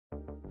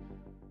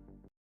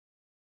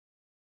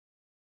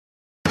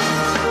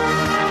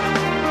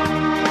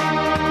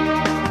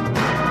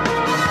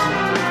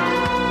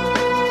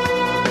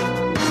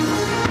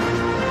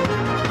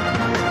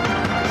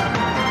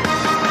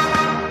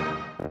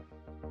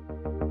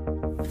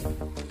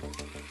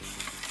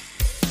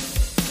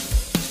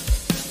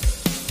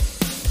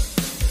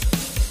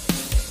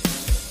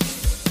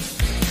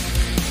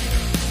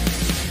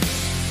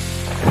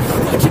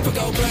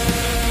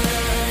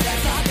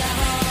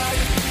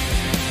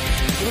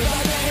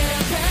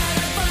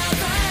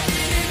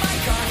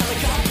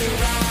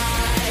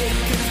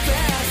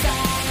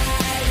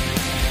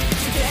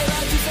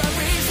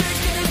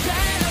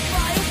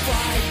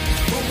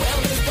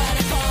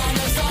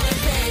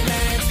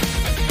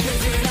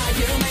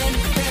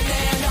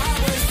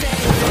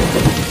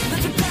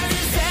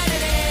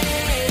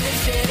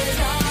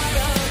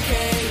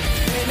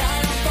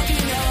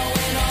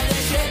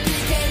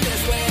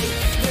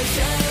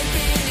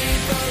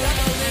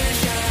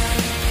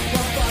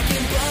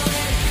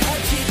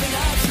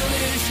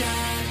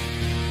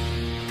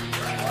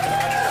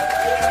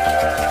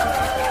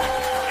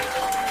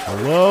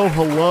Hello,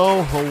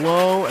 hello,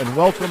 hello, and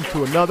welcome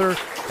to another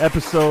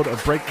episode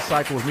of Break the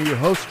Cycle with me, your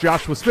host,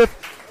 Joshua Smith.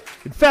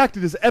 In fact,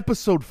 it is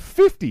episode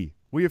 50.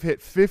 We have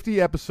hit 50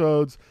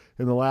 episodes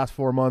in the last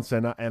 4 months,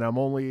 and I'm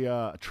only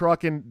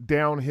trucking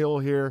downhill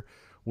here.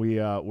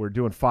 We're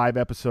doing 5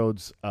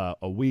 episodes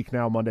a week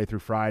now, Monday through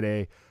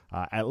Friday,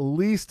 at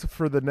least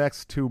for the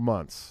next 2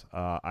 months.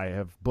 I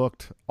have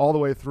booked all the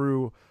way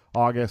through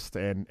August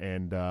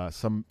and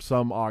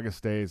some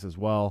August days as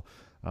well.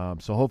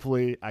 So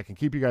hopefully I can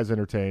keep you guys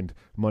entertained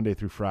Monday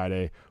through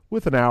Friday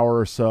with an hour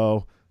or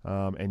so,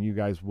 and you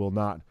guys will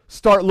not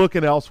start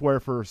looking elsewhere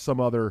for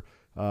some other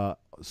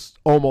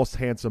almost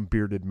handsome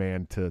bearded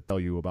man to tell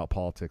you about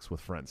politics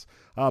with friends.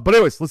 But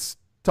anyways, let's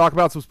talk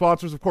about some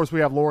sponsors. Of course,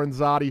 we have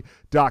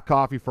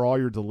Lorenzotti.coffee for all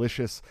your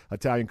delicious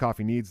Italian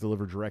coffee needs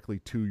delivered directly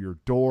to your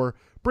door.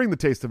 Bring the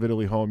taste of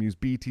Italy home. Use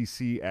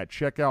BTC at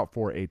checkout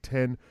for a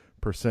 10%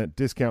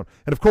 discount.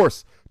 And of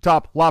course,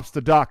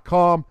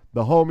 TopLobster.com,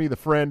 the homie, the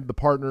friend, the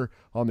partner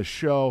on the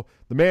show.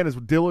 The man is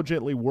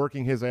diligently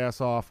working his ass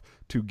off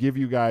to give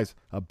you guys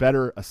a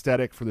better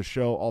aesthetic for the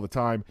show all the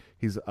time.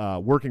 He's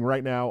working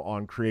right now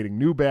on creating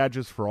new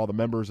badges for all the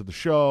members of the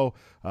show,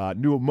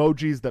 new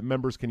emojis that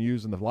members can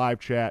use in the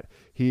live chat.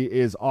 He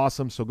is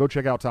awesome, so go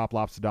check out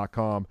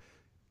TopLobster.com.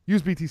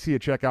 Use BTC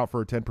at checkout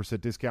for a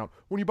 10% discount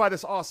when you buy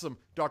this awesome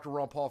Dr.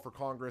 Ron Paul for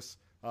Congress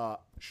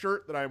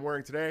shirt that I am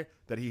wearing today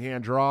that he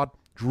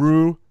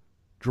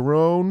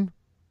drone,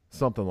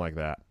 something like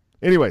that.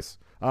 Anyways,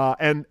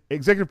 and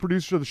executive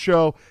producer of the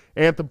show,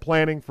 Anthem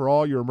Planning, for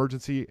all your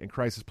emergency and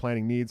crisis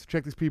planning needs.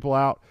 Check these people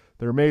out.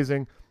 They're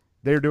amazing.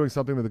 They're doing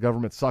something that the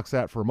government sucks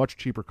at for a much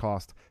cheaper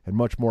cost and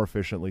much more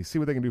efficiently. See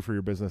what they can do for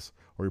your business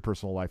or your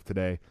personal life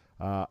today.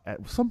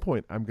 At some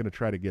point, I'm going to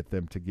try to get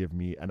them to give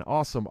me an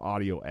awesome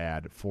audio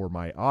ad for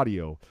my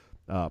audio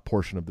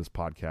portion of this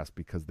podcast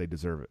because they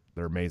deserve it.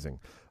 They're amazing.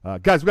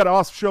 Guys, we've got an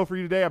awesome show for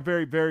you today. I'm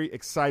very, very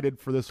excited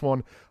for this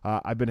one.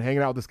 I've been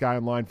hanging out with this guy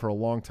online for a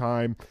long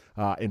time.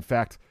 In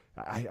fact,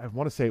 I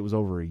want to say it was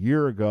over a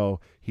year ago.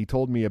 He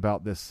told me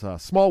about this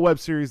small web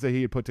series that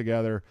he had put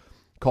together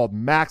called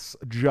Max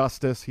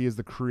Justice. He is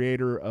the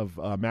creator of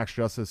Max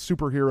Justice,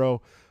 superhero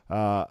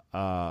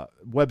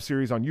web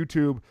series on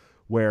YouTube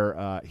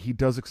where he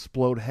does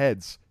explode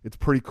heads. It's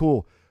pretty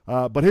cool.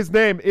 But his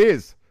name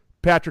is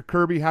Patrick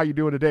Kirby. How you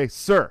doing today,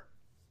 sir?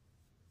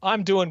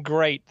 I'm doing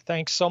great.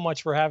 Thanks so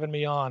much for having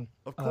me on.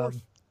 Of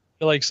course.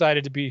 Really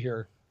excited to be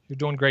here. You're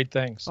doing great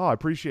things. Oh, I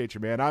appreciate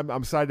you, man. I'm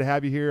excited to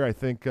have you here. I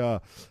think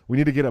we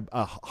need to get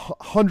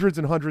hundreds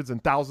and hundreds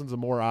and thousands of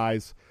more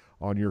eyes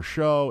on your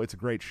show. It's a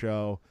great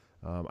show.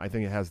 I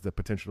think it has the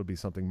potential to be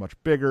something much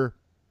bigger.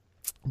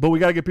 But we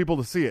got to get people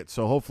to see it.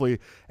 So hopefully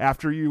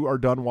after you are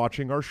done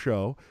watching our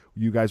show,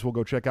 you guys will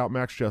go check out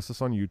Max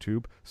Justice on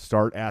YouTube.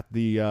 Start at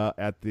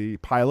the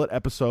pilot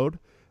episode.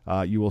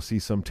 You will see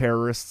some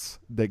terrorists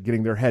that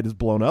getting their heads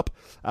blown up.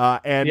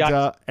 And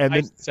then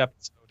ISIS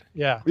episode.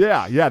 Yeah,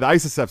 the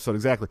ISIS episode,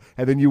 exactly.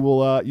 And then you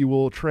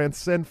will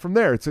transcend from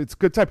there. It's a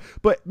good time.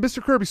 But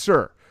Mr. Kirby,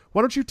 sir,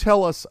 why don't you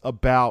tell us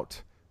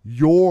about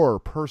your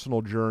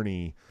personal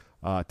journey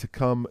to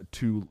come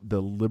to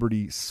the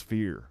Liberty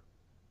Sphere?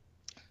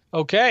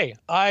 Okay,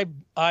 I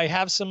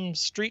have some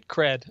street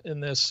cred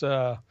in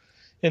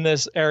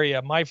this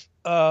area. My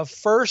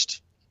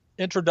first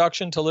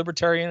introduction to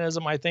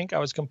libertarianism, I think I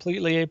was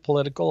completely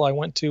apolitical. I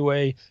went to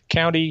a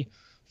county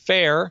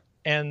fair,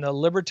 and the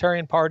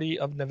Libertarian Party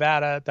of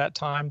Nevada at that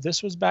time.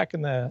 This was back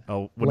in the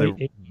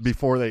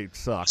before they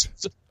sucked.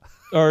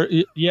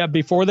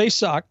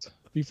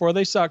 Before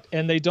they sucked.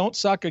 And they don't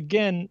suck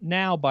again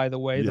now, by the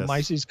way. Yes. The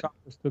Mises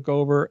Congress took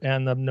over,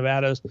 and the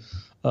Nevada's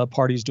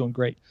party is doing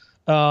great.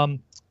 But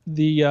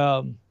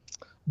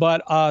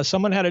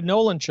someone had a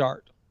Nolan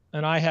chart,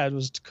 and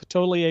was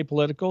totally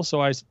apolitical.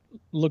 So I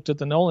looked at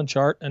the Nolan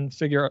chart and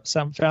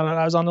found out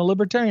I was on the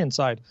libertarian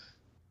side.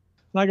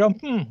 And I go,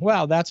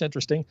 wow, that's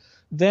interesting.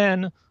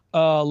 Then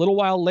a little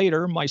while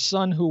later, my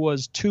son, who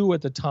was 2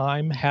 at the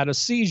time, had a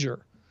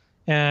seizure,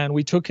 and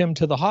we took him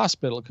to the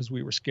hospital because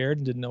we were scared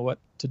and didn't know what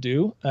to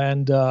do.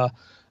 And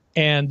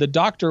the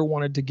doctor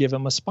wanted to give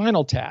him a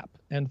spinal tap.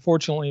 And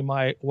fortunately,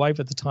 my wife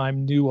at the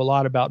time knew a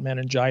lot about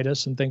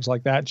meningitis and things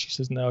like that. And she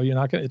says, no,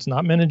 it's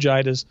not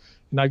meningitis.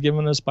 You're not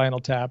giving a spinal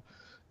tap.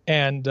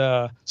 And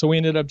so we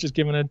ended up just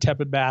giving him a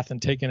tepid bath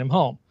and taking him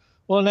home.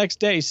 Well, the next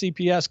day,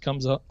 CPS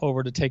comes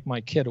over to take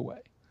my kid away.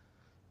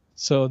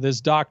 So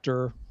this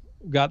doctor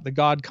got the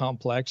God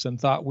complex and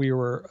thought we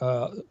were,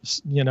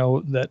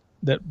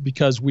 that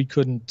because we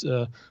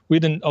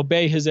didn't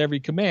obey his every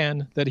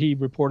command, that he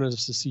reported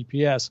us to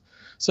CPS.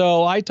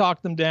 So I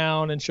talked him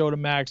down and showed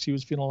him Max. He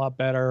was feeling a lot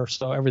better,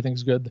 so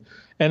everything's good.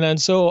 And then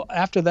so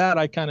after that,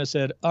 I kind of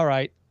said, all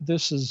right,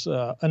 this is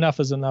enough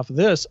is enough of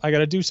this. I got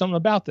to do something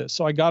about this.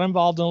 So I got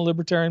involved in the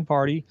Libertarian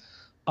Party.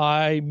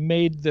 I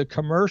made the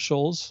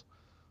commercials.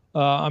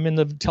 I'm in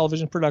the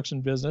television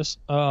production business.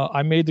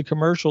 I made the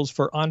commercials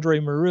for Andre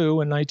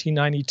Maru in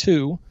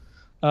 1992,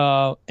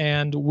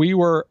 and we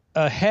were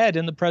ahead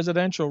in the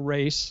presidential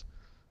race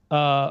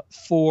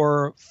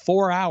for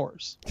 4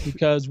 hours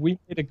because we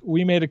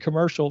made a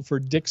commercial for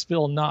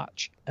Dixville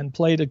Notch and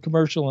played a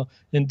commercial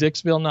in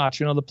Dixville Notch,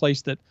 the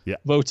place that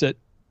votes at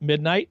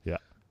midnight. Yeah.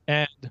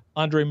 And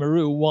Andre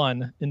Maru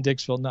won in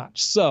Dixville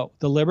Notch. So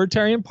the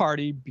Libertarian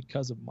Party,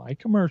 because of my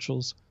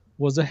commercials,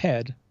 was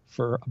ahead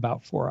for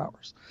about 4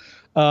 hours.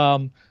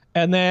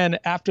 And then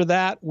after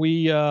that,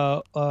 we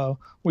were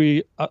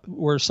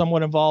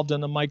somewhat involved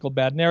in the Michael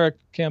Badnarik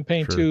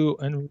campaign too,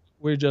 and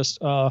we're just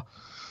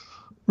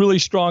really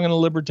strong in the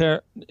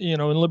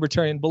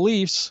libertarian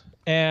beliefs.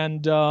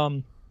 And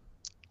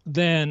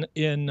then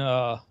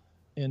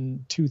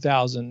in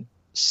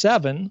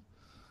 2007,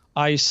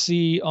 I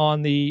see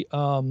on the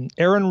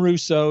Aaron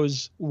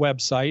Russo's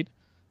website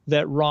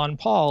that Ron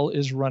Paul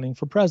is running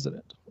for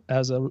president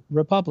as a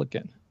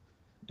Republican.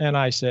 And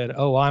I said,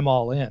 oh, I'm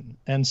all in.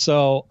 And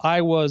so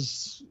I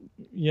was,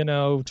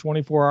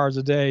 24 hours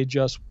a day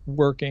just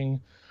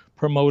working,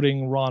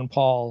 promoting Ron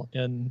Paul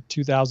in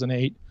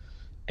 2008.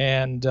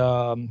 And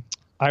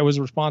I was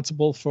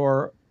responsible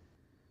for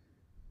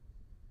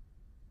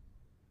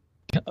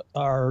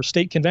our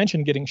state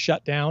convention getting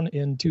shut down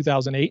in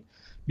 2008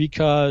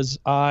 because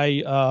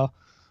I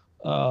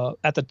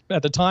at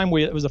the time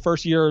it was the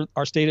first year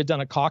our state had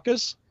done a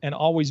caucus, and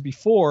always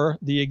before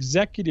the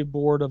executive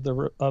board of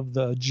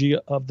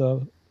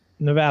the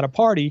Nevada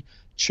Party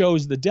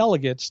chose the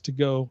delegates to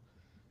go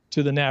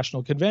to the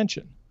national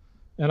convention,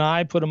 and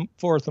I put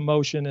forth a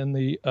motion in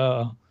the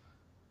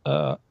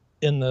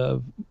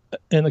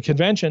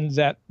convention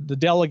that the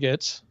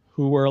delegates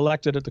who were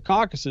elected at the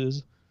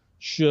caucuses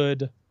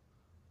should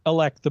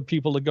elect the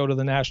people to go to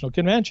the national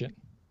convention,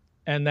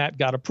 and that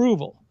got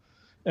approval.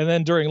 And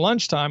then during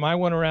lunchtime, I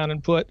went around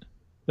and put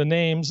the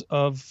names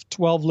of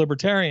 12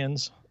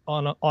 libertarians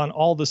on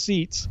all the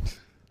seats,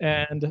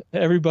 and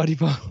everybody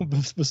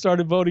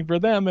started voting for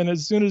them. And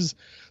as soon as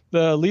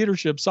the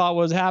leadership saw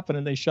what was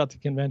happening, they shut the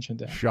convention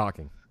down.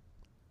 Shocking.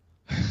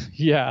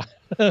 Yeah.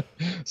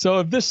 So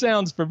if this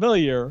sounds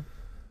familiar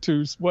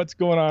to what's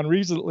going on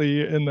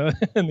recently in the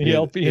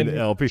LP. In the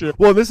LP.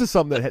 Well, this is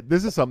something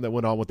that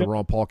went on with the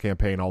Ron Paul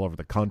campaign all over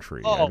the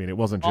country. Oh, I mean, it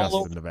wasn't just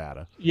in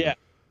Nevada. Yeah.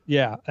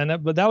 Yeah,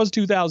 but that was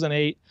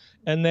 2008,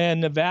 and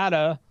then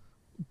Nevada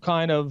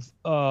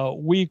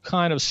we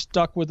kind of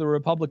stuck with the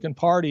Republican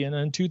Party, and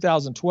in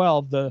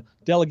 2012, the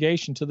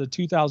delegation to the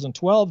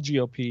 2012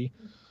 GOP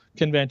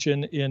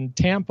convention in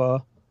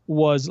Tampa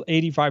was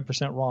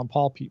 85% Ron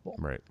Paul people,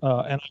 right?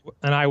 And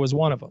I was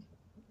one of them,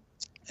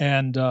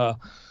 and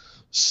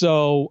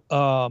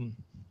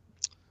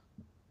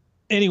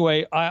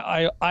anyway,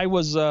 I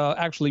was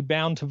actually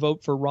bound to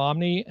vote for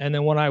Romney, and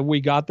then when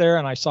we got there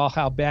and I saw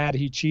how bad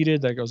he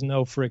cheated, I goes,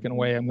 no freaking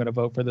way, I'm going to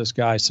vote for this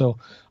guy. So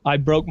I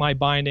broke my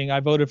binding. I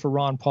voted for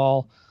Ron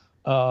Paul,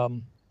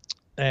 and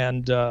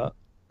got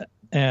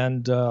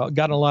in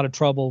a lot of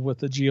trouble with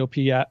the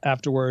GOP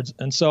afterwards.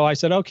 And so I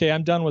said, okay,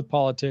 I'm done with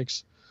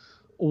politics.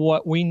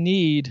 What we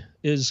need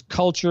is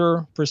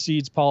culture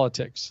precedes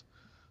politics.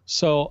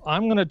 So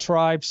I'm going to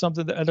try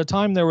something at the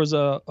time. There was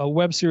a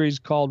web series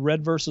called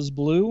Red versus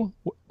Blue.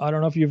 I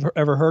don't know if you've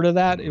ever heard of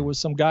that. It was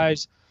some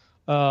guys,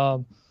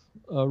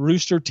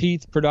 Rooster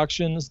Teeth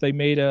Productions. They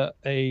made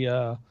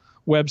a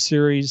web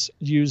series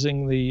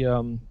using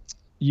the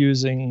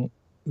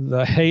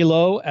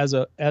Halo as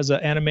an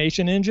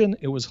animation engine.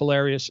 It was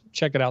hilarious.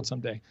 Check it out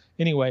someday.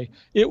 Anyway,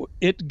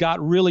 it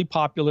got really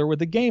popular with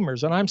the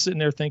gamers, and I'm sitting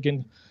there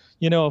thinking,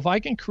 if I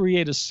can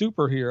create a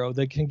superhero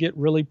that can get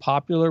really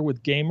popular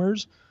with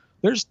gamers,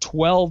 there's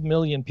 12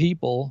 million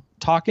people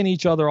talking to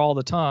each other all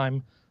the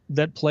time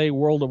that play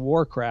World of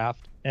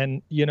Warcraft.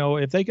 And,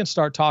 if they can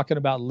start talking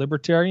about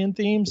libertarian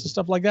themes and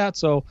stuff like that.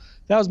 So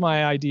that was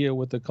my idea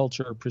with the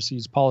culture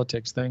precedes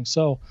politics thing.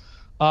 So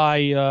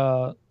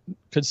I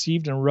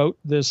conceived and wrote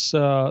this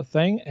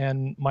thing,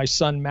 and my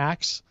son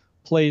Max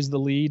plays the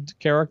lead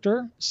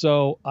character.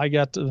 So I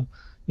got to,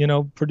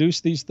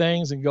 produce these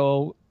things and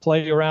go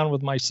play around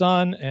with my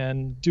son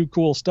and do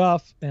cool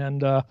stuff.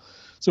 And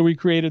so we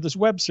created this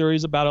web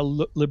series about a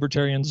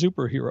libertarian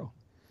superhero.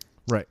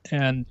 Right.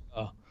 And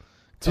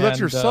so that's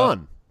your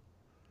son.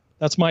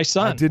 That's my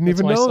son. I didn't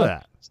even know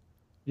that.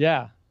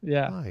 Yeah.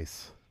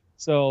 Nice.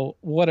 So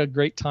what a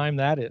great time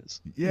that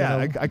is. Yeah,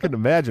 I couldn't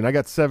imagine. I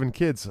got 7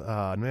 kids.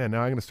 Man,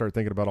 now I'm going to start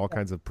thinking about all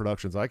kinds of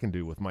productions I can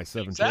do with my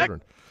 7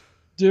 children.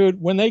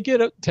 Dude, when they get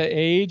up to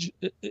age,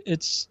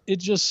 it's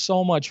just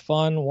so much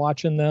fun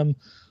watching them.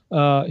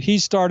 He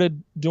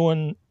started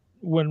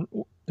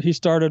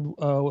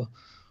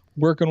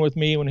working with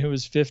me when he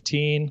was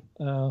 15.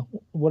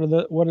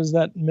 What is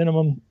that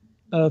minimum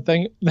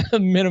thing?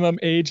 Minimum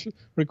age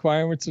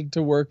requirements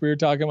to work we were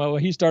talking about.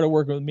 Well, he started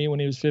working with me when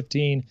he was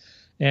 15,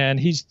 and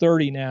he's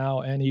 30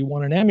 now, and he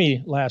won an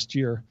Emmy last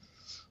year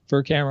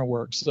for camera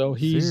work. So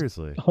he's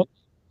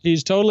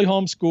totally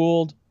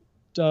homeschooled,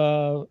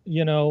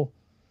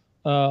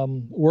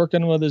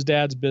 working with his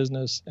dad's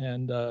business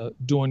and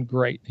doing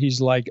great.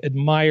 He's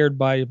admired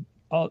by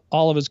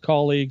all of his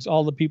colleagues,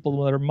 all the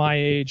people that are my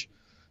age,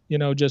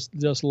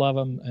 just love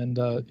him. And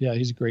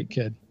he's a great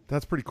kid.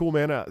 That's pretty cool,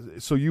 man.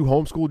 So you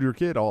homeschooled your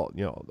kid all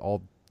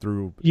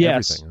through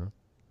Yes. everything. Huh?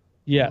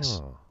 Yes.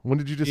 Oh. When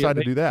did you decide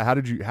to do that? How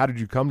did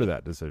you come to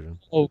that decision?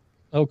 Oh,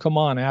 come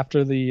on!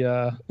 After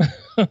the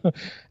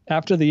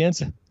after the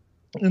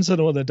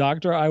incident with the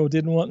doctor, I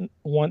didn't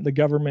want the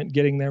government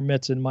getting their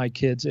mitts in my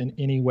kids in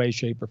any way,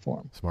 shape, or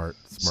form. Smart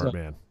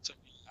man.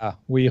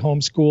 We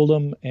homeschooled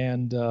them,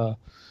 and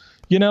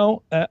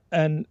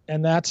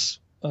and that's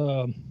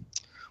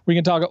we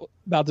can talk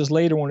about this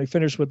later when we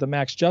finish with the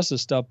Max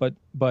Justice stuff.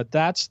 But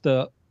that's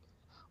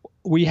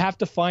we have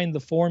to find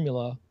the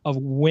formula of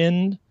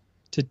when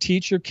to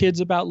teach your kids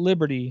about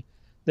liberty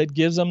that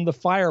gives them the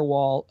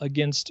firewall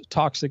against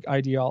toxic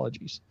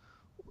ideologies.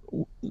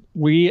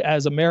 We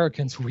as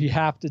Americans, we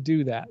have to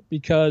do that,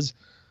 because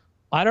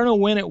I don't know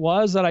when it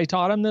was that I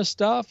taught him this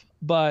stuff,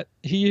 but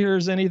he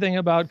hears anything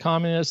about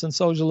communists and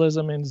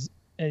socialism and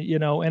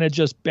it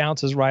just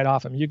bounces right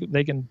off him.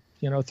 They can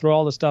throw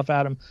all the stuff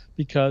at him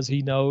because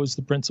he knows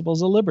the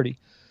principles of liberty.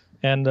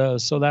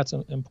 And so that's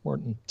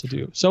important to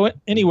do. So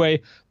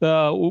anyway,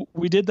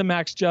 we did the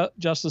Max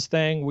Justice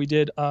thing. We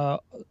did. I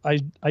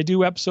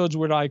do episodes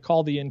what I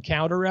call the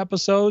encounter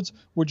episodes,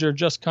 which are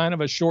just kind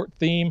of a short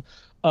theme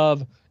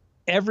of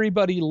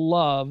everybody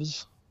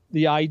loves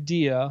the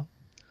idea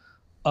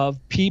of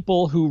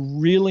people who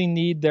really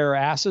need their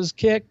asses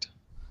kicked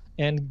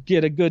and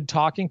get a good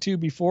talking to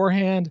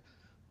beforehand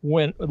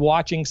when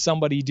watching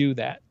somebody do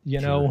that,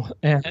 Sure.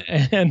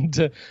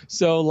 and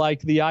so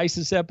like the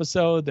ISIS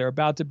episode, they're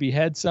about to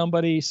behead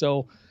somebody.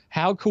 So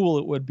how cool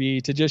it would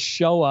be to just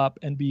show up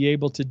and be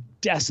able to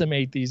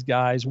decimate these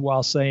guys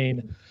while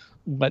saying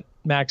what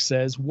Max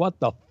says, what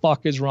the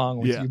fuck is wrong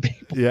with you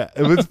people? Yeah,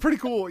 it was pretty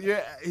cool.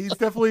 Yeah, he's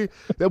definitely,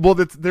 well,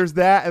 there's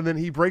that, and then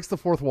he breaks the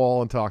fourth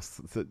wall and talks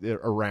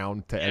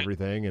around to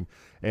everything, and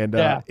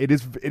it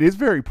is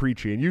very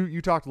preachy, and you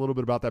talked a little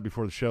bit about that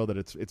before the show, that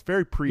it's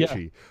very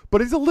preachy,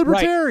 but he's a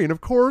libertarian, right.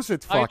 Of course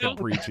it's fucking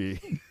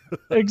preachy.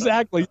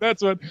 Exactly.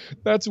 That's what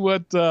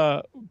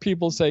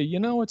people say,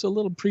 it's a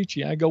little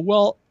preachy. I go,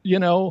 well,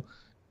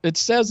 it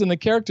says in the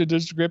character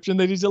description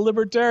that he's a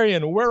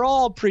libertarian. We're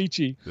all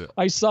preachy. Yeah.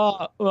 I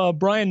saw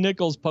Brian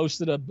Nichols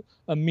posted a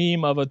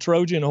meme of a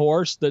Trojan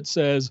horse that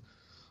says,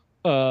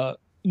 in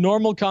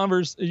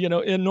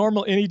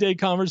normal anyday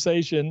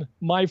conversation,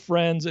 my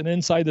friends, and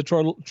inside the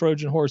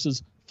Trojan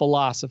horse's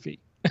philosophy.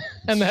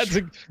 And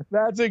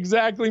that's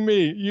exactly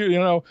me.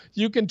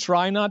 You can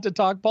try not to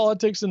talk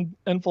politics and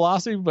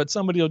philosophy, but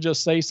somebody will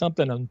just say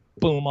something and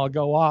boom, I'll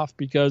go off,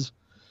 because,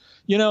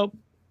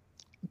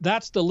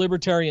 that's the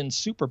libertarian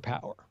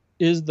superpower,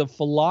 is the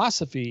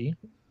philosophy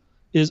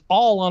is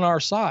all on our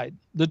side.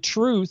 The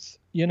truth,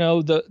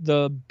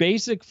 the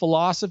basic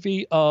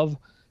philosophy of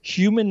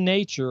human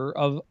nature,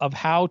 of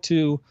how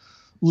to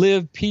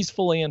live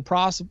peacefully and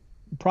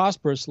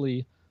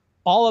prosperously,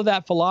 all of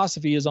that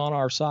philosophy is on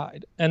our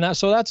side. And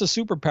so that's a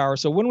superpower.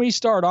 So when we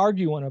start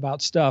arguing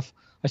about stuff,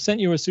 I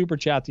sent you a super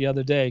chat the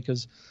other day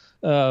because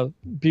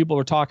people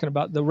were talking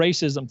about the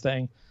racism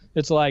thing.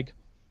 It's like,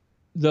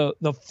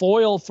 the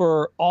foil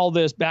for all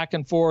this back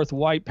and forth,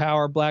 white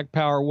power, black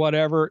power,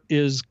 whatever,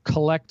 is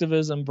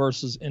collectivism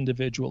versus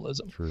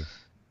individualism. True.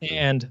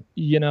 And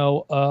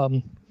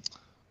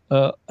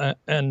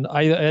and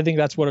I think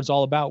that's what it's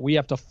all about. We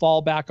have to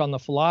fall back on the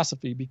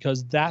philosophy,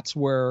 because that's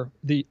where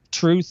the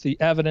truth, the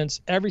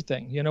evidence,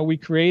 everything. We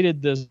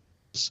created this.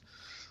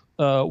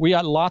 We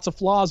got lots of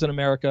flaws in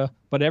America,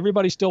 but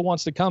everybody still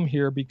wants to come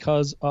here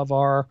because of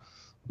what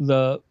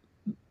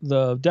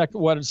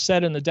is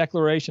said in the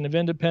Declaration of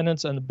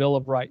Independence and the Bill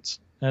of Rights,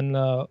 and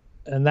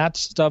that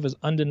stuff is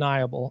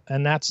undeniable,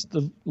 and that's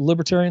the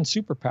libertarian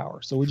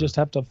superpower. So we just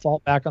have to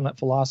fall back on that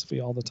philosophy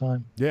all the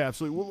time. Yeah,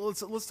 absolutely. Well,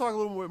 let's talk a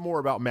little bit more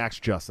about Max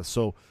Justice.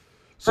 So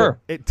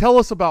sure. Tell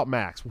us about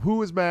Max.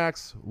 Who is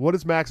Max? What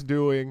is Max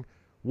doing?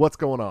 What's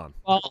going on?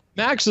 Well,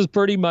 Max is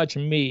pretty much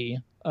me.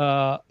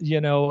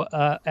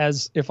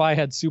 As if I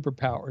had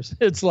superpowers.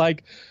 It's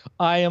like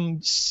I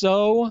am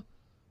so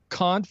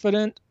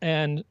confident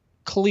and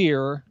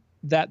clear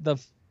that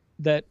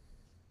that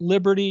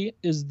liberty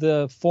is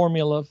the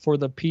formula for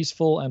the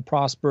peaceful and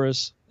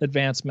prosperous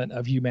advancement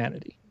of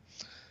humanity,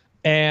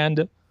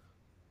 and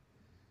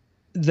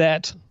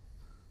that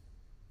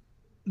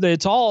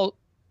it's all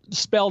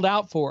spelled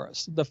out for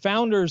us. The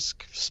founders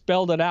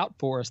spelled it out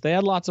for us. They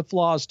had lots of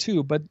flaws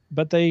too, but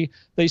they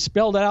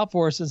spelled it out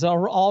for us. It's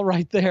all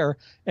right there.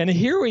 And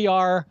here we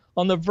are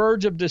on the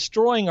verge of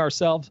destroying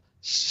ourselves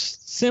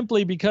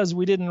simply because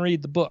we didn't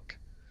read the book.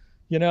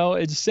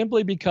 It's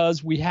simply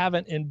because we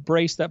haven't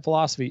embraced that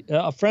philosophy.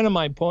 A friend of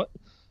mine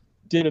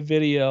did a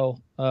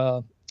video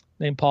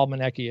named Paul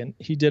Manecki, and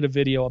he did a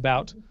video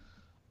about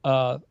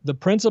the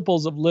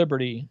principles of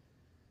liberty.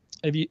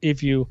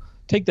 If you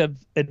take the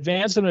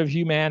advancement of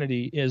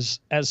humanity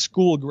as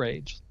school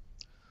grades,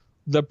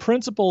 the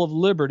principle of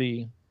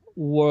liberty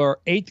were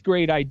 8th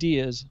grade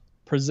ideas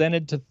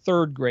presented to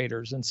 3rd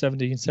graders in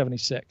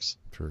 1776.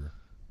 Sure.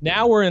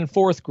 Now we're in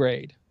 4th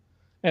grade.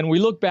 And we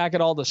look back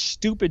at all the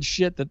stupid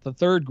shit that the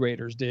 3rd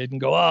graders did and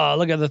go, oh,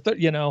 look at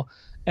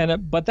the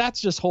but that's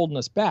just holding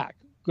us back.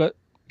 But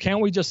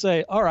can't we just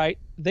say, all right,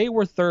 they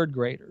were 3rd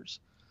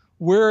graders.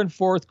 we're in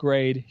 4th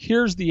grade.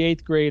 Here's the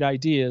 8th grade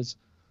ideas.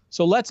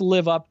 So let's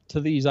live up to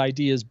these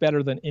ideas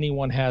better than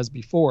anyone has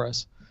before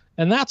us.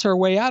 And that's our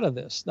way out of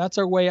this. That's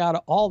our way out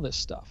of all this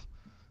stuff.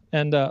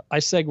 And I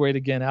segued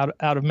again out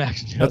of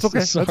Max Justice. That's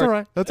okay. Sorry. That's all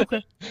right. That's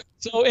okay.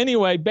 So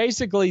anyway,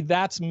 basically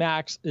that's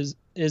Max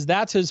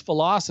that's his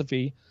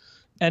philosophy.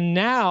 And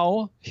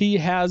now he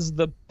has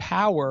the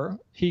power.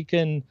 He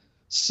can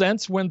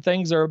sense when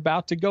things are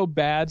about to go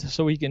bad,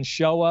 so he can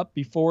show up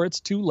before it's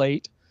too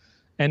late,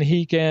 and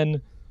he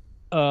can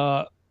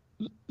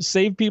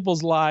save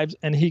people's lives,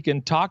 and he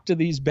can talk to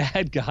these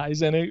bad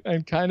guys and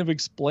kind of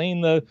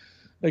explain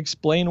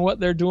what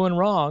they're doing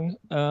wrong.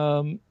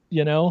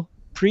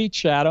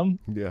 Preach at them,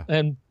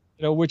 and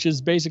which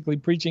is basically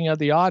preaching at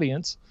the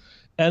audience,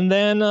 and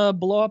then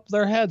blow up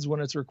their heads when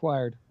it's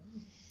required.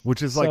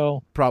 Which is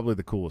probably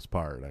the coolest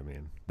part. I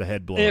mean, the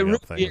head blowing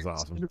up thing is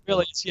awesome. It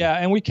really is, yeah.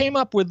 And we came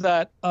up with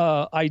that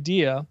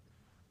idea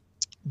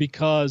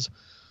because,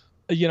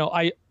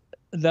 I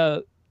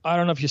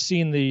don't know if you've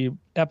seen the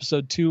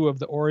episode 2 of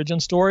the origin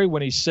story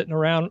when he's sitting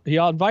around. He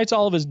invites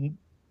all of his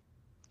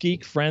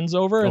geek friends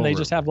over, and they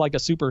just have like a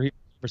superhero.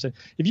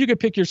 If you could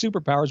pick your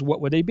superpowers,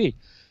 what would they be?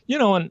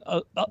 And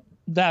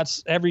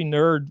that's every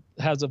nerd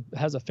has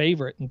a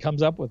favorite and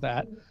comes up with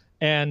that.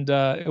 And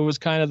it was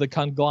kind of the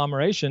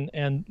conglomeration.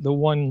 And the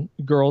one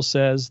girl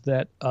says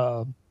that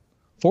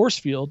force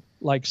field,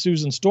 like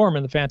Susan Storm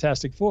in the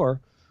Fantastic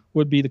Four,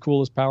 would be the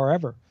coolest power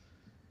ever.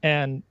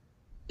 And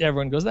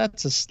everyone goes,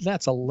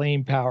 that's a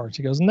lame power.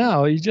 She goes,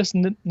 no, you just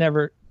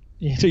never,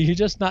 you're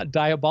just not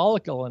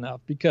diabolical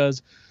enough.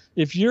 Because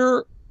if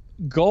your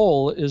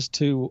goal is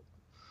to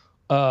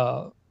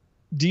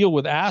deal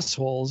with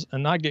assholes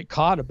and not get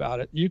caught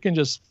about it, you can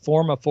just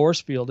form a force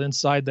field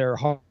inside their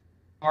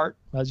heart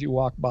as you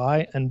walk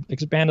by and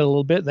expand it a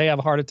little bit. They have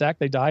a heart attack,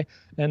 they die,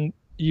 and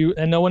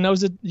no one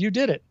knows that you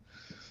did it.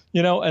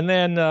 And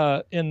then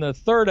in the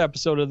 3rd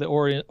episode of the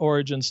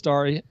origin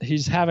story,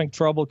 he's having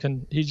trouble.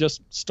 He's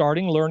just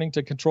learning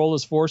to control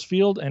his force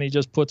field, and he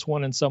just puts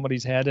one in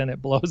somebody's head and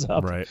it blows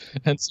up. Right.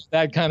 And so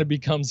that kind of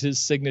becomes his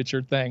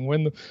signature thing.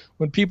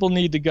 When people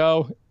need to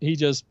go, he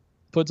just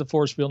puts a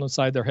force field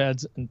inside their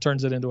heads and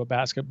turns it into a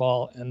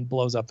basketball and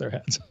blows up their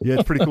heads. Yeah,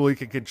 it's pretty cool. He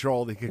can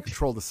control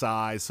the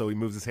size, so he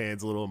moves his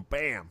hands a little, and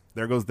bam,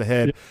 there goes the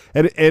head.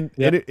 And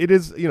it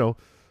is,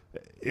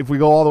 if we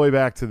go all the way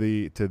back to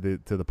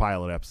the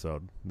pilot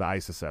episode, the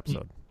ISIS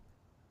episode,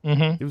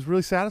 it was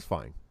really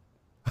satisfying.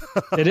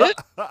 It is.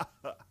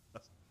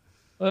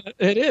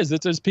 It is.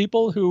 There's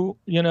people who,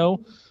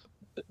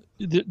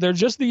 they're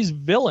just these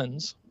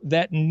villains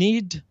that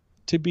need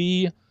to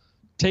be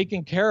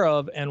taken care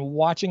of, and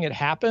watching it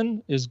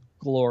happen is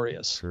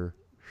glorious.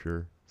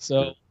 Sure.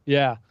 So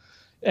yeah.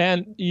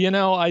 And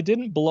I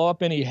didn't blow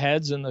up any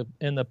heads in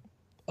the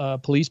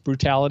police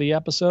brutality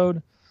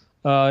episode.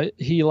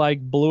 He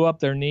blew up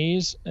their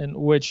knees, and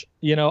which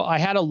I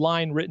had a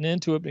line written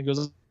into it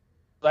because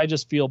I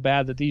just feel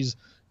bad that these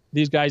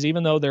guys,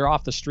 even though they're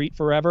off the street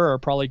forever, are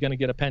probably going to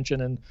get a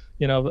pension, and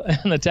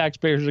and the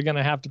taxpayers are going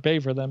to have to pay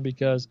for them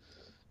because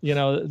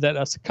that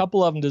a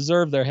couple of them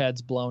deserve their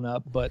heads blown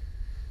up, but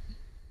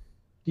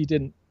he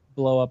didn't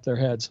blow up their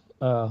heads,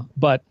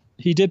 but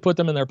he did put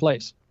them in their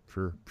place.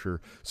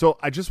 Sure. So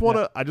I just want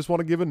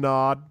to give a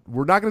nod.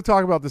 We're not going to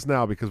talk about this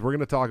now because we're going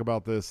to talk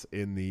about this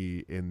in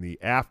the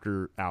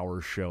after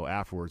hours show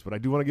afterwards. But I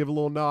do want to give a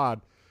little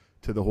nod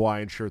to the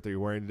Hawaiian shirt that you're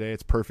wearing today.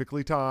 It's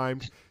perfectly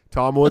timed.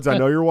 Tom Woods, I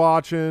know you're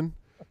watching.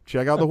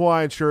 Check out the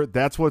Hawaiian shirt.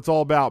 That's what it's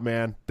all about,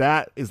 man.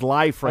 That is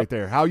life right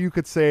there. How you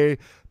could say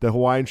the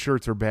Hawaiian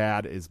shirts are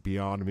bad is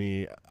beyond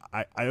me.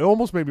 I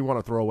almost made me want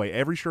to throw away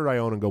every shirt I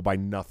own and go buy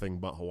nothing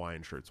but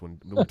Hawaiian shirts when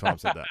Tom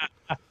said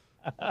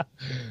that.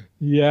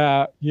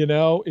 Yeah,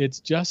 it's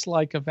just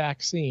like a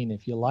vaccine.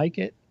 If you like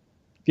it,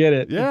 get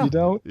it. Yeah. If you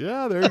don't,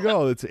 yeah, there you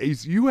go.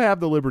 You have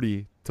the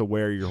liberty to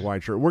wear your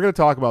Hawaiian shirt. We're going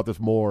to talk about this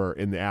more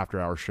in the after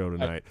hours show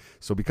tonight.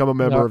 So become a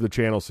member of the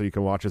channel so you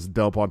can watch us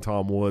dump on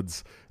Tom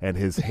Woods and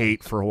his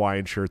hate for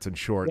Hawaiian shirts and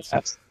shorts.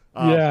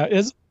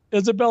 Yes.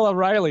 Isabella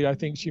Riley, I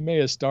think she may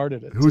have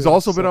started it. Who's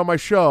also been on my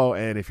show,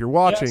 and if you're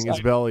watching,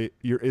 Isabella,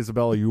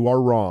 you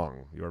are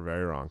wrong. You are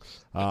very wrong.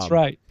 That's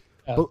right.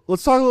 Yeah. But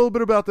let's talk a little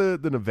bit about the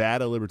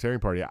Nevada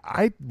Libertarian Party.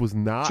 I was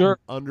not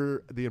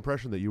under the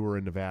impression that you were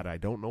in Nevada. I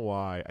don't know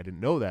why. I didn't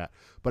know that.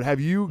 But have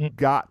you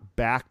got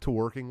back to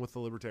working with the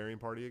Libertarian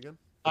Party again?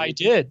 I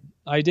did.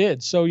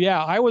 So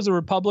yeah, I was a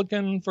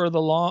Republican for a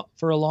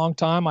long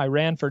time. I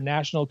ran for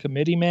national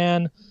committee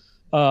man.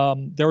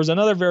 There was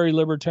another very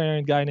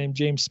libertarian guy named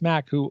James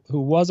Smack who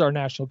was our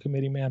national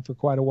committee man for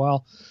quite a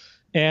while.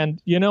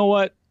 And you know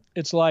what?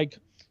 It's like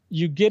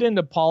you get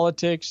into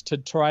politics to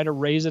try to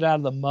raise it out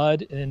of the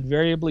mud, and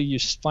invariably you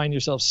find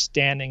yourself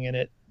standing in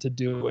it to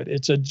do it.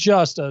 It's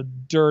just a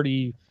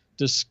dirty,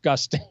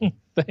 disgusting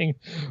thing,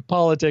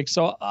 politics.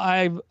 So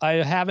I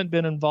haven't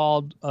been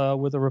involved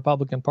with the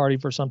Republican Party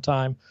for some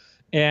time,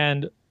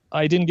 and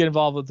I didn't get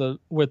involved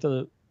with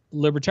the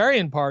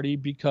Libertarian Party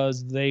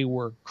because they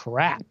were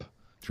crap.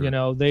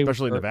 Sure. They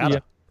especially were,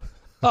 Nevada.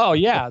 Oh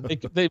yeah,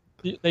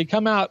 they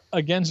come out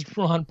against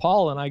Ron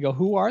Paul, and I go,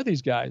 who are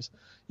these guys?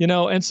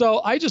 And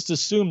so I just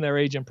assume they're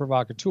agent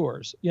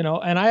provocateurs, and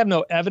I have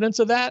no evidence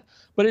of that,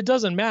 but it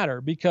doesn't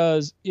matter,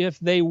 because if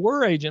they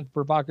were agent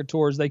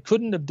provocateurs, they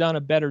couldn't have done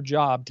a better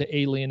job to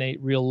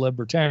alienate real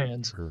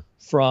libertarians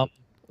from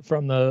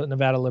the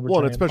Nevada Libertarian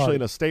Well, and especially Party.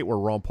 in a state where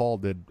Ron Paul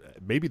did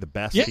maybe the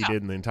best he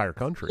did in the entire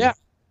country.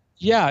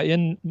 Yeah.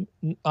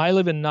 I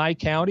live in Nye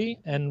County,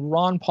 and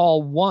Ron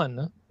Paul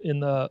won in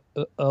the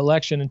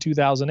election in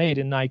 2008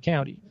 in Nye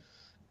County,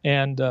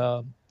 and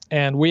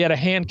we had a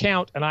hand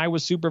count, and I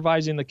was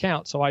supervising the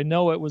count, so I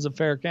know it was a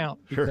fair count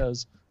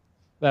because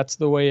that's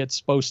the way it's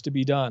supposed to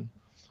be done.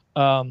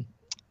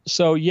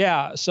 So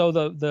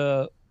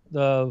the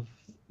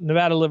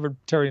Nevada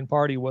Libertarian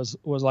Party was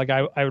like,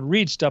 I would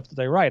read stuff that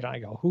they write, and I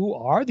go, who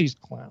are these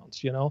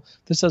clowns?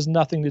 This has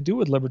nothing to do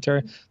with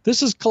libertarian.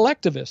 This is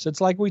collectivist.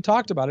 It's like we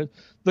talked about it.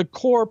 The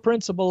core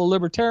principle of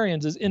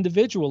libertarians is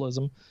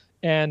individualism,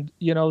 and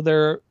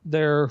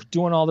they're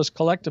doing all this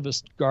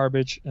collectivist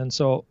garbage, and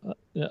so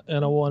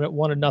and I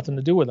wanted nothing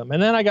to do with them.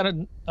 And then I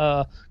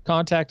got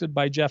contacted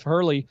by Jeff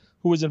Hurley,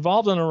 who was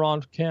involved in the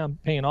Ron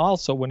campaign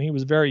also when he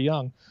was very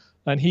young,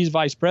 and he's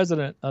vice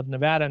president of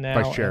Nevada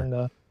now. Vice chair.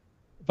 And,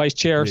 vice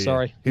chair,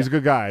 sorry. He's a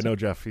good guy. I know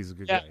Jeff. He's a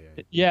good guy.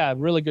 Yeah,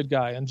 really good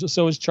guy. And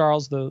so is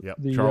Charles, the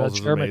Charles is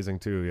chairman. amazing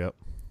too. Yep.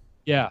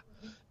 Yeah.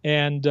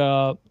 And,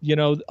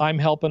 I'm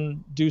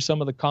helping do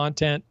some of the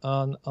content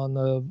on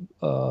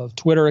the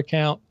Twitter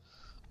account.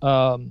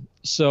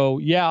 So,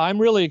 yeah, I'm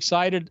really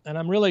excited, and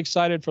I'm really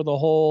excited for the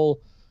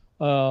whole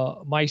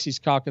Mises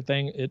Kaka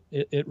thing.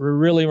 It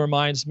really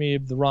reminds me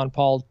of the Ron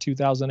Paul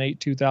 2008,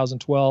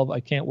 2012. I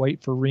can't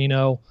wait for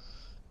Reno,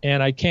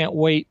 and I can't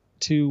wait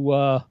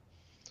to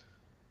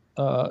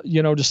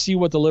see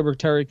what the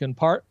Libertarian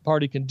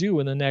Party can do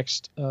in the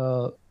next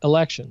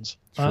elections.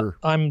 Sure.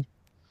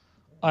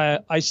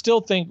 I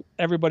still think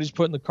everybody's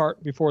putting the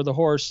cart before the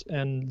horse,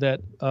 and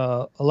that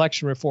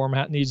election reform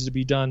needs to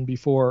be done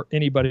before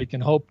anybody can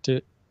hope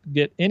to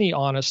get any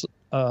honest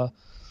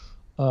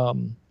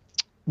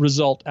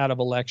result out of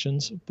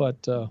elections.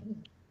 But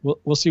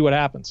we'll see what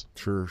happens.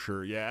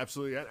 Sure. Yeah,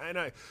 absolutely.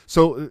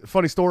 So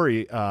funny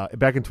story,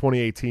 back in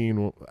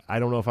 2018, I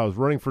don't know if I was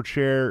running for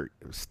chair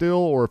still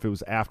or if it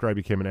was after I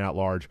became an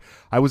at-large.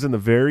 I was in the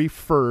very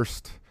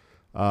first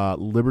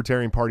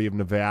Libertarian Party of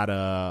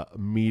Nevada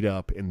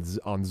meetup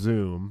on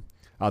Zoom,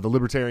 the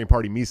Libertarian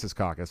Party Mises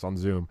Caucus on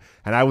Zoom.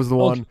 And I was the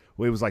one,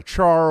 it was like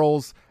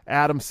Charles,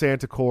 Adam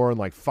Santacore, and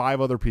like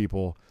 5 other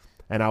people.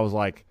 And I was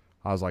like,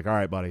 all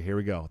right, buddy, here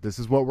we go. This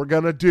is what we're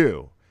going to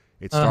do.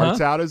 It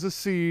starts out as a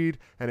seed,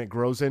 and it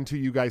grows into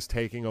you guys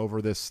taking over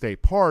this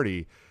state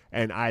party.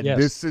 And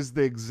this is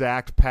the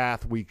exact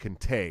path we can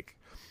take.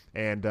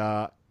 And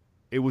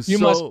it was you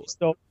must be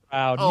so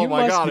proud. Oh,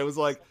 my God. It was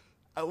like,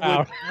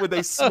 when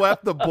they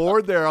swept the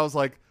board there, I was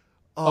like,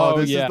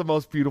 this is the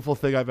most beautiful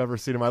thing I've ever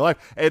seen in my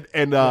life.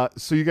 And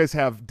so you guys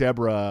have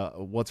Deborah,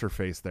 what's her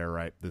face there,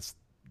 right? This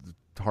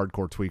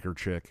hardcore tweaker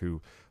chick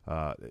who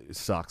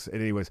sucks.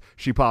 And anyways,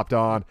 she popped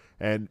on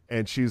and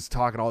she's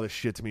talking all this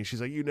shit to me.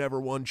 She's like, you never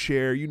won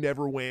chair. You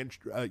never won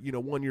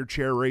your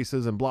chair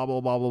races and blah,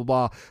 blah, blah, blah,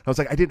 blah. I was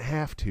like, I didn't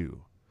have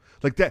to.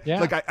 Like that,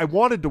 like I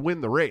wanted to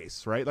win the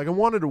race, right? Like I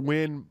wanted to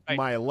win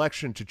my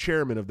election to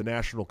chairman of the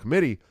national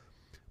committee,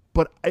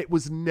 but it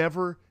was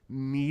never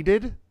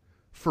needed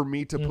for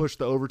me to push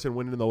the Overton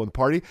win in the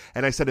party.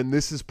 And I said, and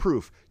this is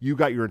proof. You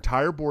got your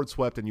entire board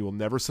swept and you will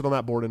never sit on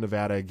that board in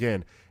Nevada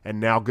again. And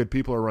now good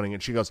people are running.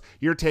 And she goes,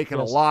 you're taking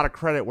a lot of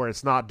credit where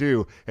it's not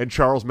due. And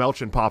Charles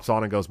Melchin pops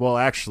on and goes, well,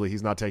 actually,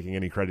 he's not taking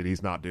any credit.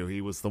 He's not due.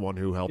 He was the one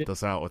who helped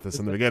us out with this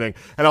in the beginning.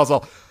 And I was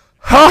all,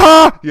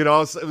 ha ha,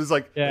 it was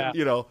like, and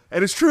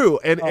it's true.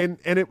 And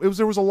there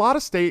was a lot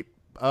of state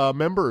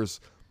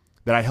members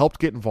that I helped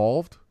get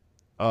involved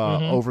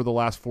over the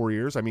last 4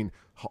 years. I mean,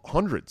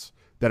 hundreds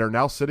that are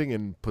now sitting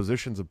in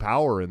positions of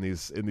power in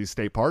these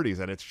state parties,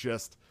 and it's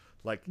just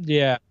like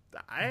the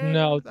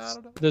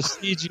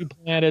seeds you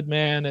planted,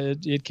 man,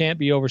 it can't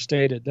be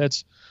overstated.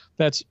 That's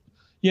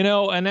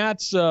and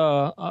that's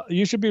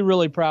you should be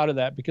really proud of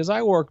that, because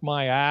I worked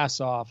my ass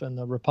off in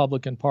the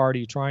Republican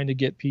Party trying to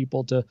get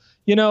people to,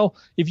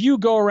 if you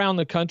go around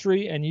the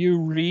country and you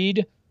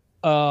read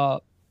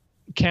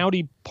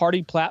county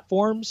party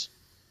platforms,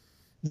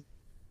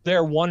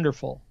 they're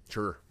wonderful.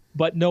 Sure.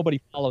 But nobody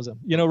follows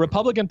them.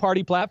 Republican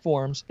Party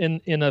platforms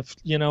in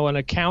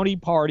a county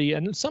party,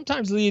 and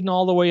sometimes leading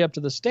all the way up to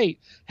the state,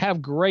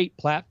 have great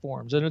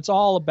platforms, and it's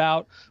all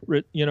about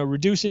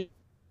reducing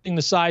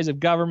the size of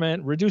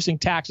government, reducing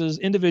taxes,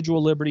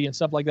 individual liberty, and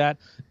stuff like that.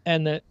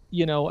 And that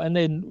and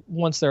then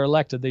once they're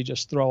elected, they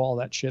just throw all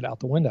that shit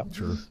out the window.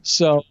 Sure.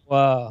 So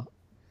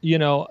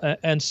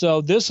and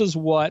so this is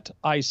what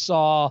I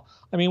saw.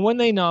 I mean, when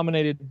they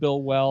nominated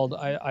Bill Weld,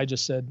 I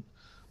just said,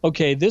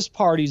 okay, this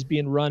party's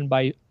being run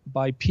by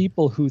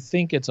people who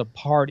think it's a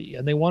party,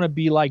 and they want to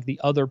be like the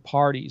other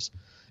parties.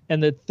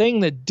 And the thing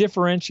that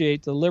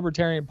differentiates the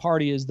Libertarian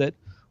Party is that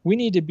we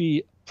need to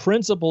be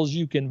principles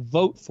you can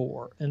vote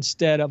for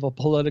instead of a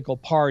political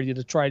party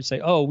to try to say,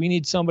 oh, we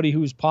need somebody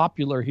who's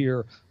popular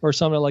here or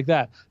something like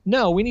that.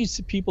 No, we need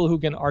people who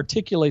can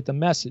articulate the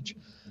message.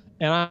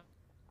 And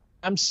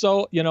I'm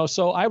so,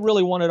 so I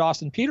really wanted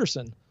Austin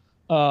Peterson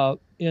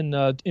in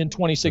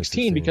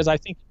 2016 because I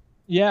think,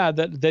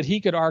 that he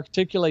could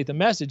articulate the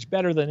message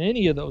better than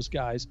any of those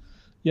guys,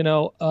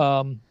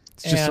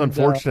 It's just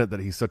unfortunate that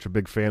he's such a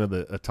big fan of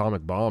the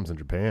atomic bombs in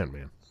Japan,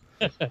 man.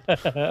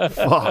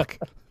 Fuck.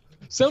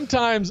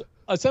 Sometimes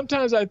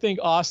I think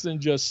Austin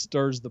just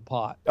stirs the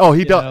pot. Oh,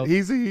 he does.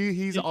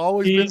 He's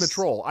always been the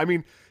troll. I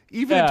mean,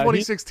 even in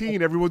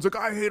 2016, everyone's like,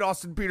 I hate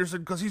Austin Peterson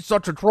because he's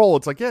such a troll.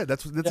 It's like,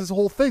 that's his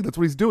whole thing. That's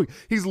what he's doing.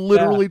 He's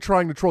literally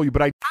trying to troll you.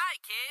 But Hi,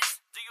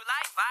 kids. Do you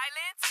like violence?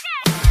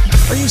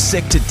 Are you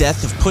sick to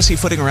death of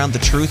pussyfooting around the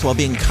truth while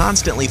being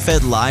constantly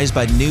fed lies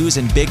by news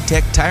and big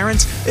tech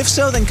tyrants? If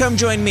so, then come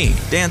join me,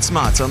 Dan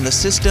Smots, on The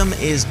System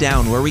Is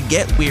Down, where we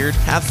get weird,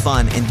 have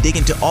fun, and dig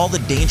into all the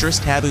dangerous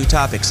taboo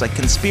topics like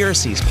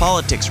conspiracies,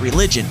 politics,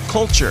 religion,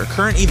 culture,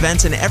 current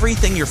events, and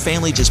everything your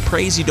family just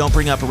prays you don't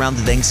bring up around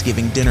the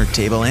Thanksgiving dinner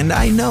table. And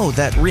I know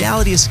that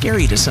reality is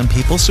scary to some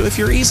people, so if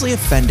you're easily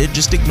offended,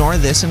 just ignore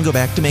this and go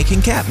back to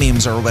making cat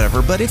memes or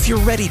whatever. But if you're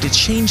ready to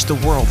change the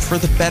world for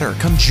the better,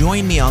 come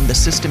join me on The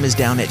System Is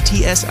Down at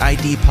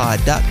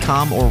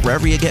tsidpod.com or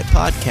wherever you get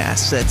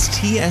podcasts. That's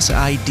tsidpod.com,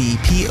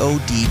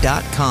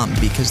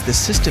 because the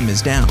system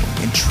is down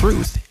and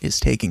truth is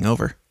taking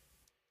over.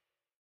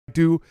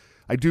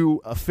 I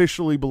do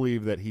officially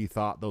believe that he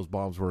thought those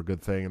bombs were a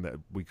good thing and that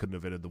we couldn't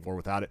have ended the war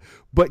without it.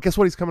 But guess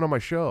what? He's coming on my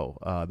show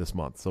this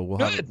month, so we'll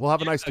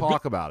have a nice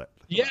talk about it.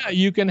 Yeah,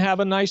 you can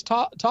have a nice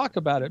talk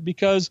about it,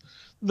 because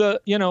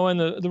the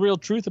real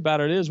truth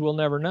about it is we'll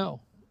never know.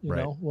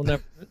 We'll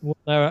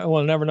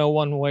never know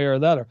one way or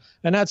the other.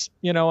 And that's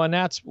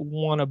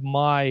one of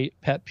my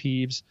pet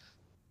peeves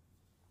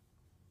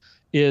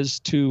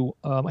is to,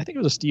 I think it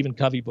was a Stephen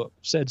Covey book,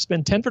 said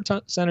spend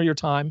 10% of your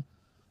time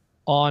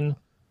on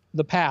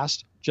the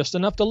past, just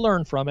enough to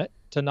learn from it,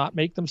 to not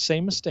make the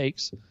same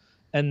mistakes,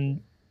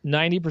 and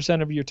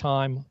 90% of your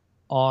time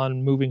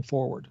on moving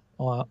forward,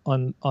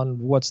 on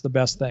what's the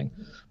best thing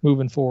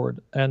moving forward.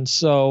 And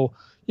so,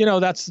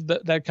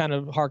 that kind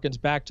of harkens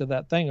back to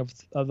that thing of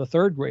the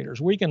third graders.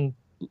 We can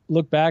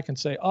look back and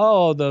say,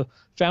 oh, the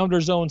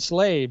founders owned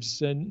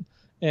slaves, and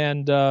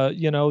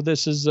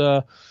this is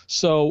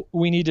so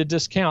we need to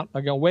discount.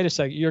 I go, wait a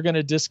second, you're going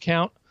to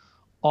discount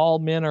all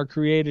men are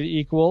created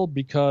equal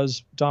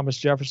because Thomas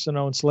Jefferson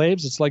owned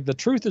slaves? It's like the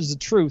truth is the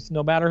truth,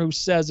 no matter who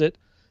says it.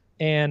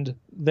 And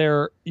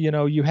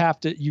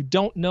you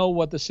don't know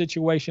what the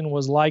situation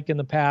was like in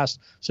the past,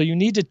 so you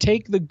need to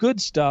take the good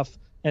stuff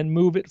and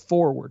move it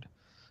forward.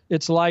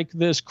 It's like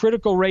this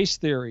critical race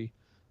theory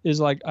is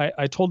like,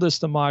 I told this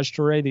to Maj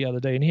Touré the other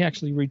day, and he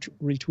actually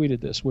retweeted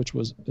this, which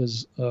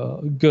is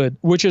good,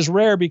 which is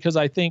rare because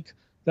I think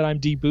that I'm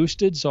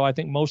deboosted. So I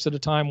think most of the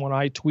time when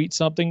I tweet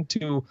something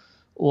to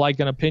like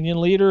an opinion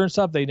leader and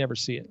stuff, they never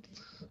see it.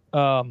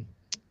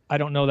 I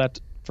don't know that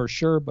for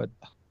sure, but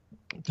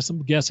because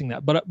I'm guessing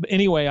that. But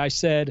anyway, I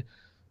said,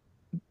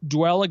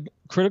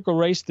 critical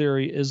race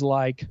theory is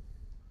like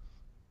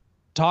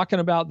talking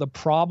about the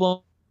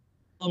problems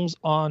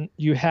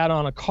you had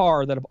on a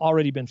car that have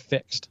already been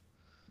fixed,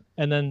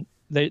 and then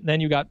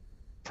you got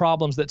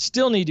problems that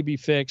still need to be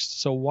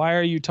fixed. So why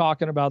are you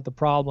talking about the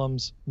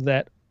problems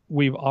that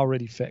we've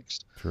already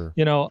fixed? Sure.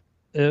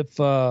 If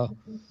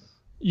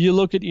you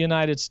look at the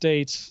United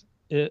States,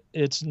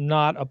 it's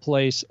not a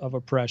place of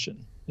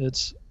oppression.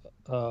 It's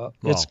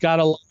got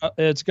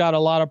a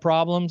lot of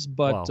problems,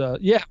 but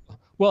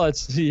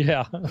Let's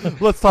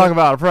talk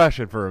about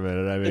oppression for a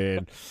minute. I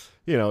mean,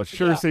 it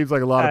sure seems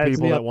like a lot of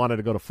people that wanted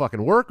to go to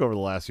fucking work over the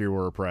last year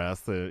were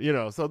oppressed.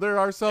 So there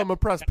are some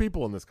oppressed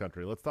people in this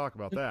country. Let's talk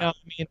about that. No,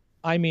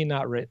 I mean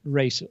not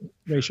racial.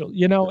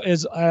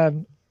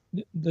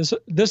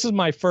 This is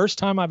my first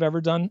time I've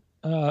ever done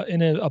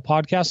in a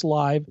podcast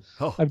live.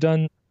 Oh. I've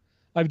done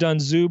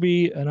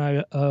Zuby, and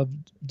I've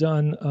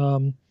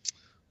done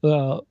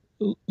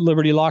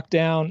Liberty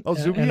Lockdown. Oh,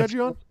 Zuby had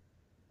you on?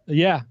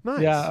 Yeah.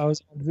 Nice. Yeah, I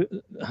was on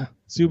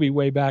Zuby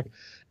way back.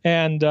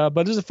 And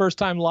but this is the first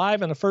time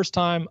live, and the first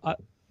time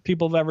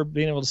people have ever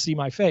been able to see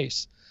my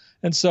face.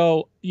 And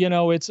so,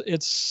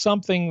 it's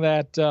something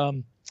that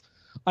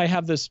I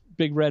have this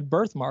big red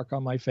birthmark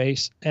on my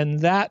face, and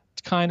that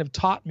kind of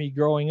taught me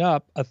growing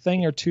up a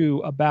thing or two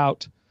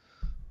about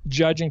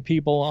judging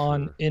people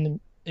on in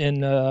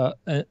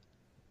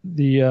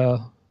the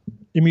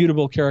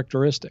immutable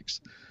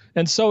characteristics.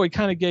 And so it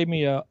kind of gave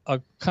me a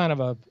kind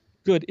of a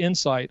good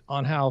insight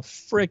on how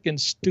frickin'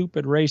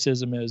 stupid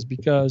racism is,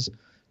 because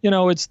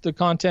it's the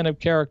content of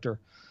character.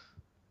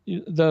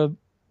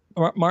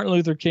 Martin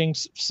Luther King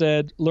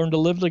said, learn to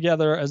live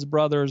together as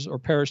brothers or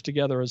perish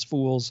together as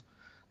fools.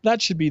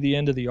 That should be the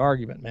end of the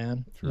argument,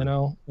 man.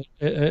 Sure.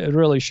 It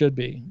really should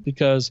be,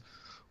 because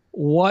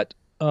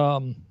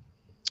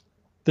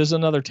there's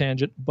another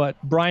tangent,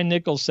 but Brian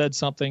Nichols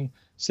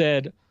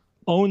said,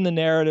 own the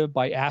narrative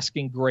by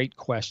asking great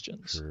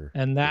questions. Sure.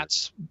 And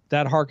that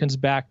harkens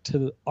back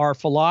to our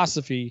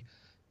philosophy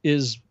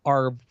is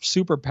our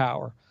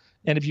superpower.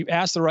 And if you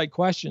ask the right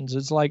questions,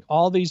 it's like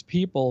all these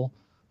people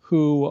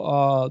who,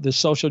 the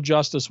social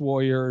justice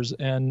warriors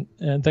and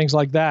things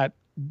like that,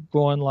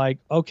 going like,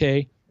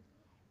 okay,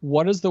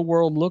 what does the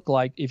world look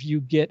like if you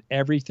get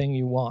everything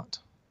you want?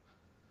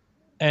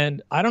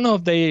 And I don't know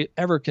if they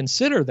ever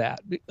consider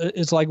that.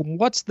 It's like,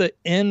 what's the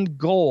end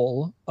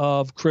goal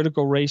of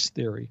critical race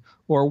theory?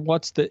 Or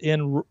what's the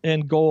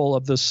end goal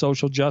of the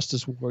social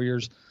justice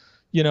warriors?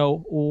 You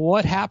know,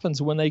 what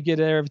happens when they get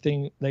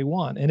everything they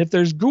want? And if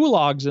there's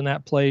gulags in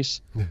that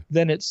place,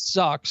 then it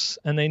sucks,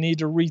 and they need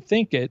to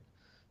rethink it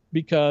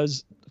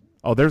because.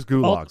 Oh, there's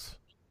gulags.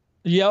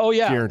 Yeah. Oh,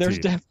 yeah.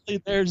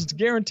 Guaranteed. There's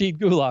guaranteed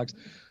gulags,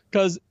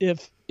 because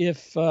if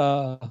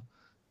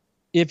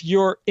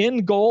your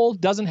end goal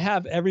doesn't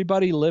have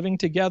everybody living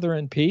together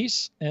in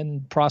peace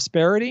and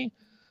prosperity,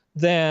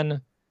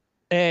 then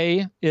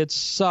A, it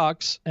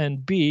sucks,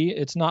 and B,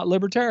 it's not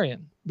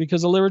libertarian,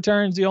 because a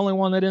libertarian's the only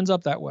one that ends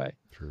up that way.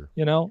 Sure.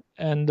 You know,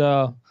 and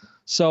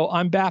so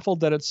I'm baffled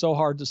that it's so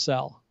hard to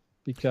sell,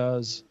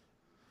 because.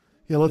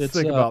 Yeah, let's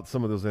think about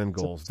some of those end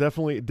goals.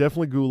 Definitely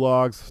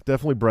gulags,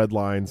 definitely bread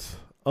lines,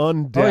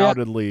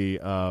 undoubtedly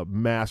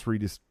mass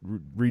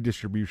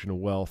redistribution of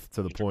wealth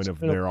to the point of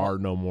there are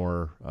no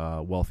more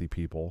wealthy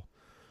people.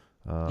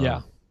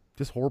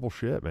 Just horrible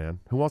shit, man.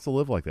 Who wants to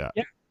live like that?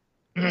 Yeah.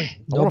 I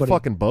want a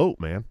fucking boat,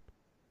 man.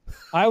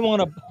 I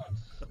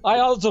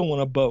also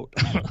want a boat.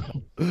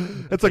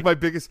 That's like my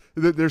biggest.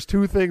 There's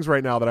two things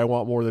right now that I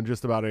want more than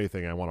just about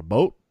anything. I want a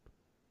boat,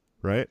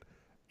 right?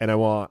 And I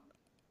want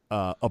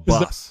a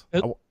bus.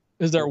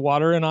 Is there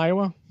water in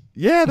Iowa?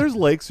 Yeah, there's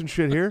lakes and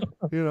shit here,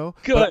 you know.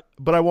 Good.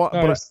 But I want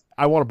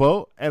I want a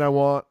boat and I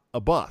want a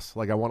bus.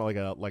 Like I want like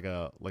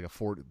a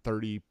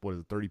 30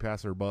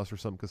 passenger bus or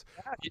something, cuz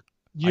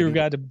you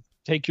got to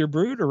take your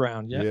brood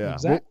around. Yeah.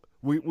 Exactly.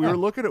 Well,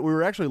 we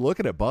were actually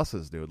looking at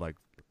buses, dude. Like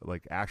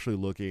actually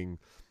looking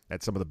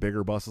at some of the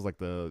bigger buses, like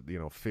the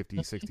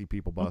 50, 60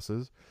 people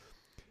buses,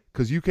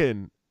 cuz you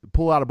can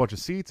pull out a bunch of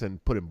seats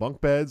and put in bunk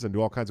beds and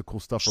do all kinds of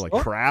cool stuff for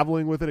like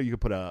traveling with it. You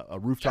could put a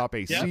rooftop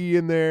AC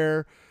in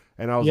there.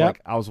 And I was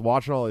I was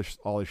watching all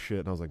this shit,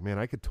 and I was like, man,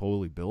 I could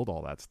totally build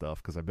all that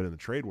stuff, because I've been in the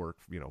trade work,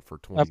 for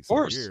 20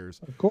 years.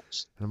 Of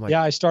course. And I'm like,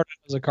 I started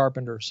as a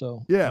carpenter,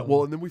 so. Yeah,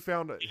 well, and then we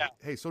found,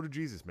 hey, so did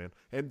Jesus, man,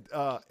 and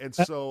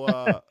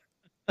so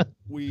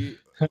we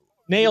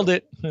nailed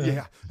it.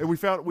 Yeah, and we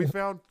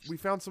found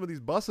some of these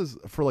buses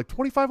for like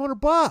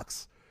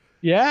 $2,500.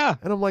 Yeah,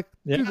 and I'm like,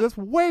 dude, that's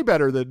way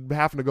better than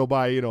having to go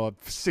buy a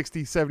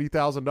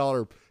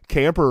 $60,000-$70,000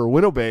 camper or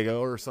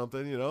Winnebago or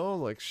something.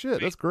 I'm like, shit,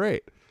 that's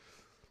great.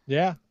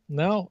 Yeah,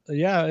 no,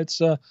 yeah, it's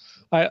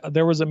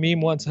there was a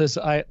meme once that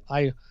says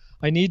I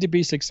need to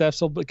be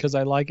successful because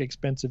I like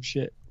expensive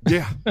shit.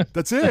 Yeah,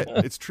 that's it.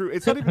 It's true.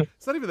 It's not even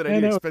that I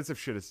need expensive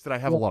shit. It's that I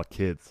have a lot of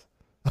kids.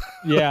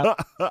 Yeah,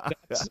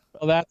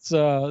 that's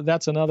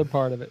another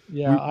part of it.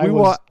 Yeah,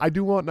 I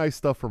do want nice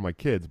stuff for my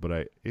kids, but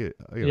I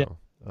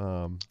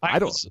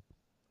don't.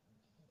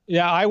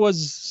 Yeah, I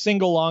was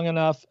single long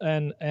enough,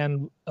 and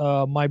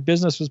my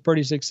business was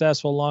pretty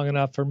successful long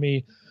enough for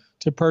me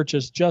to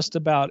purchase just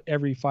about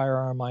every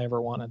firearm I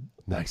ever wanted.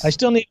 Nice. I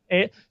still need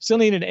an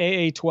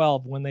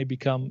AA-12 when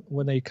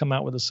they come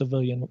out with a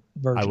civilian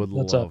version. I would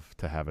love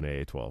to have an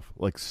AA-12,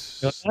 like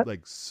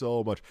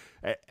so much.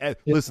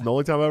 Listen, the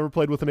only time I ever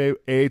played with an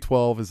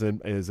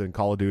AA-12 is in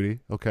Call of Duty.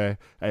 Okay,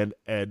 and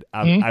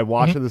I'm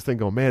watching this thing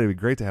going, man, it'd be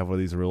great to have one of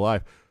these in real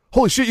life.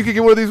 Holy shit, you can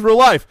get one of these in real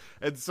life.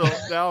 And so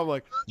now I'm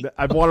like,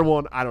 I've wanted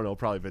one, I don't know,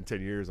 probably been 10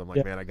 years. I'm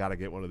like, man, I got to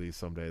get one of these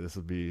someday. This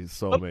would be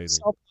so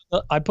amazing.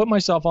 I put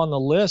myself on the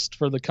list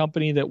for the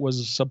company that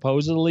was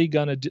supposedly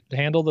going to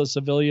handle the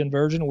civilian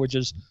version, which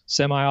is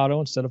semi-auto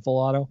instead of full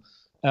auto.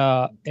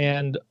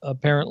 And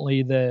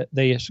apparently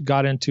they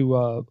got into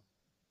a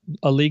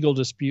legal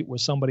dispute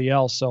with somebody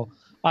else. So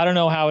I don't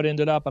know how it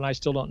ended up, and I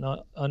still don't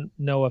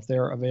know if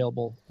they're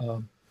available.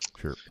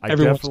 Sure. I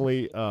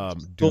definitely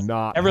do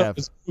not have...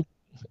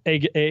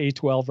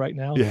 AA-12 right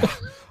now. Yeah,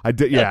 I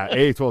did. Yeah,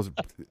 AA-12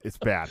 it's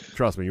bad.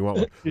 Trust me, you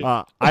want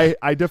one. I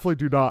definitely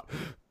do not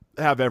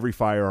have every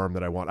firearm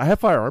that I want. I have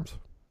firearms,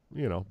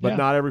 but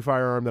not every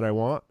firearm that I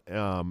want.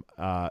 And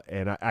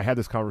I had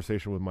this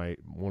conversation with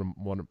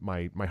one of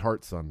my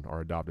heart son,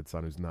 our adopted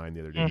son, who's 9, the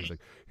other day.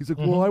 He's like,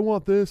 well, I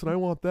want this and I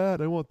want that,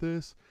 and I want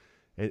this,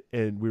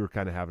 and we were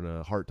kind of having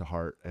a heart to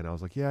heart, and I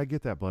was like, yeah, I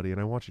get that, buddy,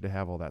 and I want you to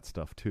have all that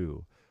stuff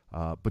too.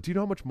 But do you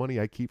know how much money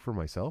I keep for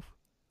myself?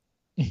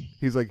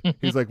 He's like,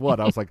 what?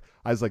 I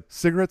was like,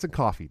 cigarettes and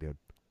coffee, dude.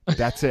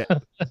 That's it.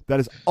 That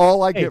is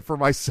all I get for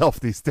myself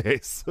these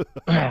days.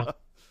 Cut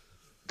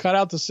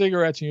out the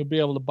cigarettes and you'll be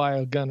able to buy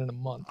a gun in a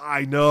month.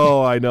 I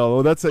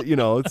know. That's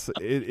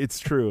it's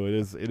true.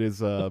 It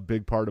is a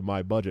big part of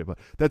my budget, but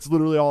that's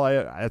literally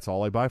that's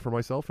all I buy for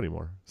myself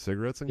anymore.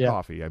 Cigarettes and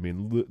coffee. I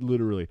mean,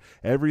 literally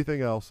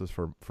everything else is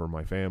for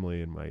my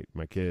family and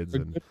my kids.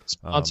 And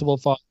responsible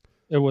for.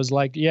 It was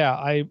like,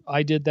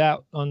 I did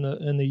that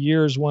in the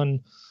years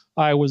when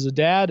I was a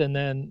dad, and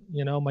then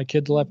my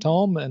kids left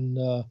home, and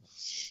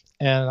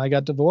I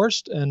got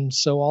divorced, and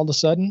so all of a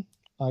sudden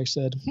I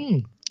said,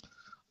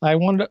 I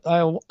wonder.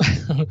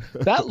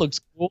 That looks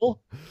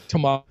cool.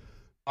 Tomorrow,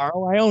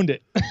 I owned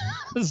it.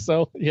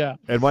 So yeah.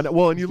 And why not?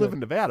 Well, and you live in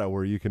Nevada,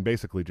 where you can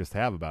basically just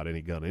have about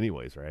any gun,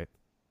 anyways, right?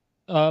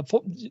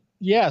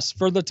 Yes,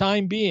 for the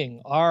time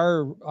being.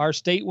 Our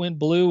state went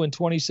blue in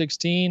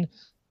 2016,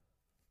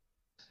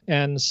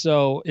 and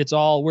so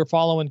we're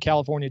following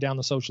California down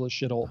the socialist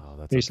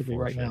shithole, basically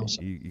right now.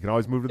 So. You can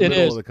always move to the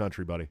middle of the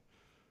country, buddy.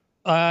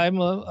 I'm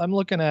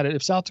looking at it.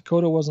 If South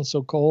Dakota wasn't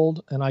so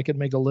cold and I could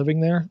make a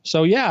living there,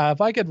 so yeah, if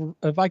I could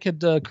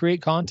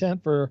create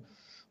content for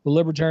the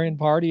Libertarian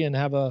Party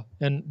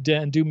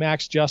and do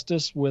Max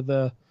Justice with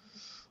a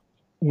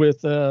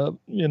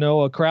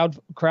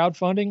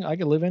crowdfunding, I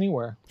could live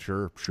anywhere.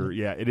 Sure.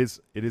 Yeah, it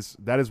is.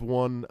 That is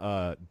one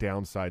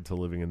downside to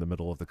living in the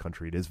middle of the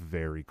country. It is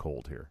very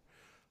cold here.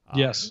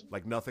 Yes,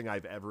 like nothing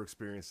I've ever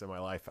experienced in my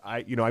life.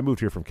 I moved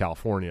here from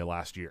California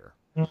last year,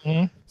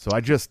 so I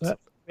just.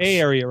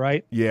 Bay Area,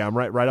 right? Yeah, I'm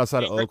right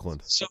outside of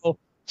Oakland.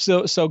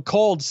 So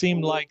cold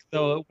seemed like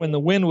when the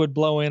wind would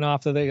blow in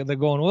off they're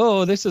going,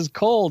 whoa, this is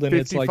cold, and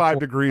it's like 55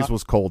 degrees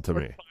was cold to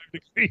me. 5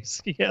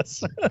 degrees,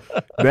 yes.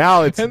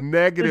 Now it's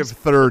negative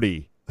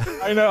 30.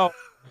 I know.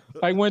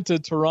 I went to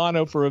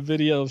Toronto for a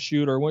video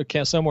shoot or went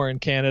somewhere in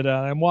Canada,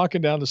 and I'm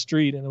walking down the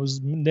street and it was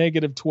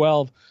negative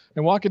 12.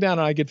 And walking down,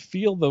 and I could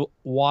feel the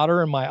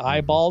water in my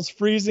eyeballs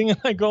freezing,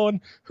 and I'm going,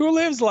 who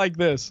lives like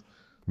this?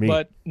 Me.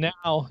 But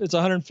now it's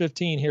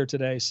 115 here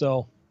today,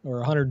 or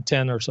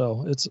 110 or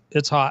so.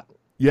 It's hot.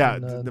 Yeah,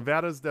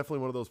 Nevada is definitely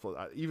one of those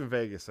places. Even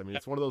Vegas. I mean,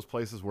 it's one of those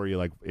places where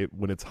you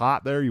when it's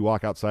hot there, you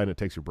walk outside and it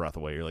takes your breath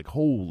away. You're like,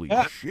 holy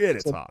shit,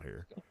 it's hot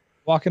here.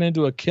 Walking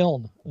into a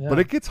kiln. Yeah. But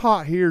it gets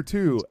hot here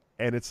too,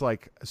 and it's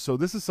like, so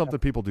this is something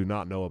people do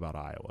not know about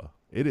Iowa.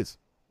 It is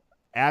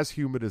as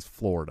humid as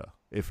Florida,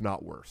 if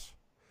not worse.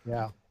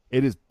 Yeah,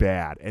 it is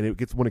bad, and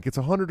when it gets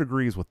 100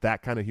 degrees with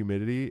that kind of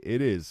humidity, it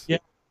is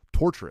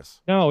torturous.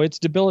 No, it's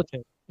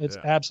debilitating. It's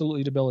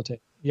absolutely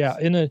debilitating. Yeah,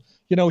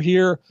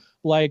 here,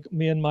 like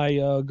me and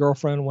my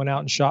girlfriend went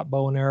out and shot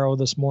bow and arrow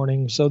this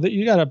morning, so that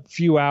you got a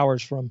few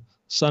hours from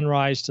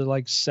sunrise to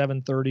like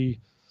 7:30,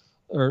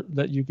 or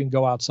that you can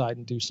go outside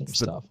and do some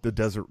stuff. The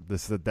desert,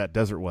 that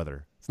desert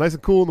weather. It's nice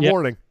and cool in the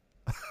morning.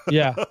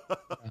 Yeah,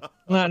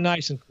 not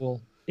nice and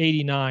cool.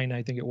 89,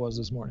 I think it was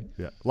this morning.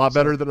 Yeah, a lot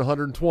better than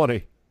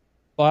 120.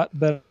 But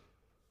better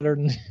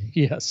than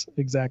yes,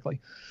 exactly.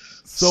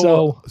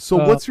 So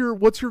what's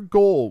your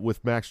goal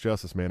with Max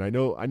Justice, man? I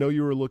know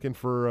you were looking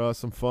for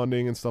some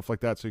funding and stuff like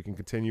that, so you can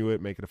continue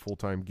it, make it a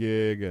full-time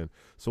gig. And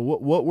so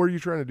what were you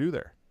trying to do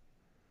there?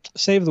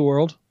 Save the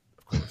world.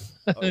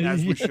 Of course,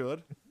 as we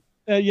should.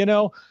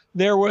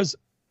 There was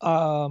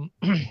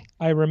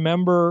I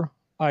remember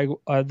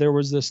there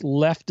was this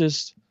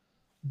leftist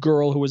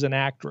girl who was an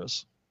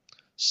actress.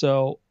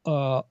 So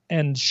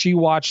and she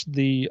watched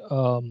the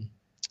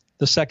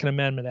Second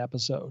Amendment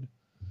episode.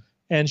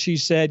 And she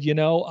said,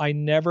 I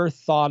never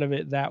thought of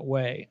it that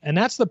way. And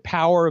that's the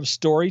power of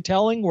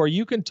storytelling, where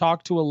you can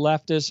talk to a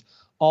leftist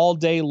all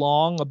day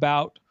long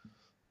about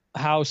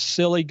how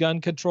silly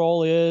gun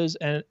control is,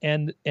 and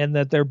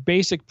that their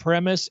basic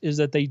premise is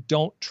that they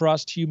don't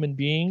trust human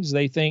beings.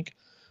 They think,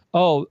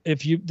 oh,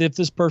 if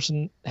this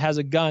person has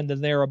a gun,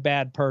 then they're a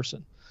bad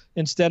person.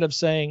 Instead of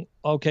saying,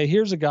 okay,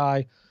 here's a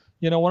guy,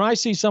 when I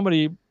see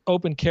somebody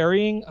open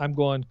carrying, I'm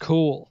going,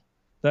 cool.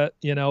 That,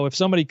 if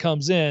somebody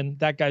comes in,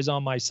 that guy's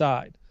on my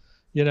side.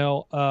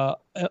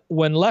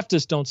 When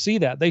leftists don't see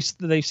that, they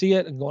see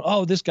it and go,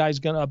 oh, this guy's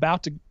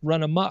about to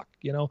run amok.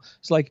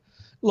 It's like,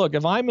 look,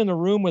 if I'm in a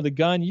room with a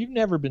gun, you've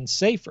never been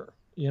safer,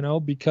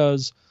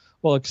 because,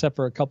 well, except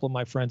for a couple of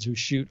my friends who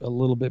shoot a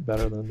little bit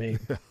better than me.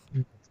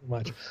 Too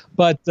much.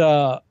 But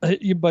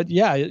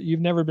yeah, you've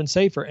never been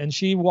safer. And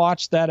she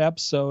watched that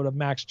episode of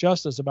Max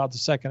Justice about the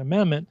Second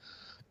Amendment.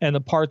 And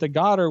the part that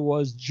got her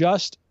was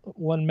just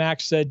when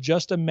Max said,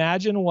 just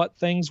imagine what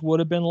things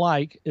would have been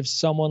like if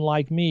someone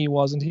like me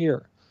wasn't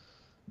here.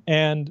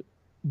 And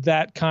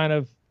that kind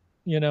of,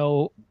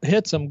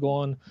 hits him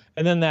going.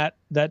 And then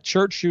that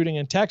church shooting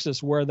in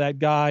Texas where that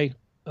guy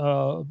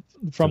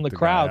from the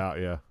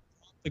crowd,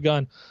 the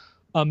gun,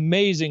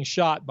 amazing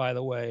shot, by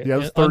the way. Yeah, it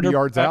was 30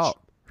 yards out,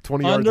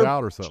 20 yards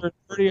out or so.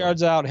 30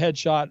 yards out,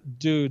 headshot.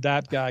 Dude,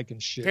 that guy can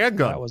shoot.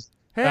 Handgun.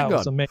 That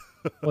was amazing.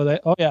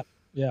 Oh, yeah.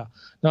 Yeah,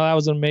 no, that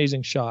was an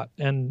amazing shot.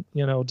 And,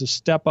 to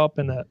step up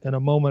in a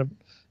moment of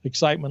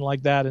excitement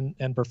like that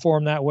and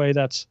perform that way,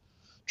 that's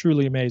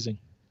truly amazing.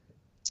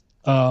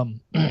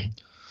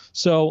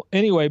 So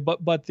anyway,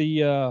 but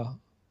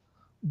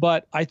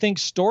I think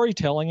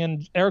storytelling,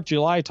 and Eric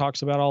July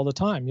talks about all the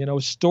time,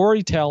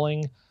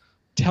 storytelling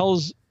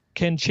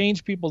can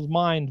change people's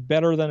mind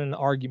better than an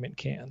argument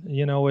can.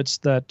 It's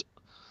that,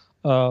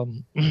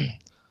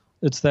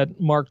 it's that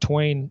Mark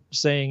Twain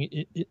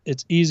saying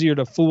it's easier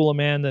to fool a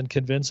man than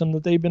convince them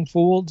that they've been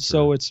fooled. Sure.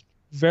 So it's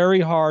very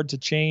hard to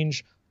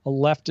change a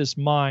leftist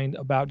mind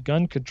about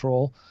gun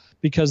control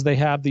because they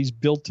have these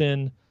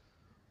built-in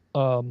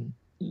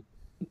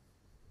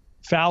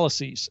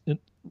fallacies.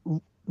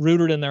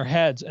 rooted in their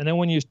heads. And then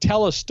when you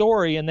tell a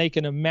story and they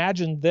can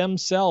imagine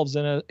themselves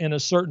in a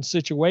certain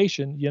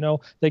situation,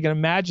 they can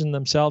imagine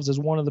themselves as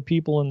one of the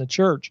people in the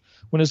church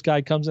when this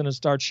guy comes in and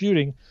starts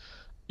shooting,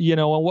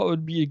 and what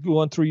would be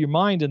going through your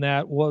mind in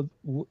that? Well,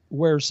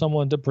 where's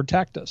someone to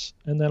protect us?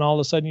 And then all of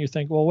a sudden you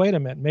think, well, wait a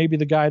minute, maybe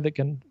the guy that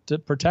can to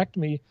protect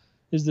me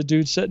is the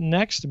dude sitting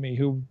next to me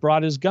who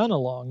brought his gun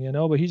along,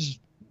 but he's,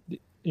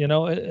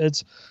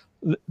 it's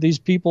these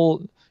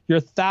people, you're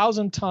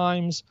 1,000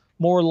 times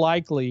more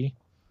likely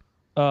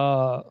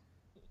to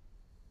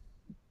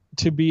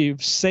be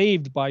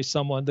saved by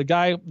someone. The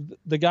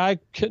guy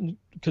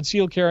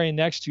concealed carrying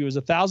next to you is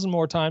 1,000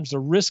 more times to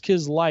risk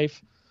his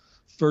life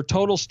for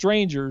total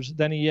strangers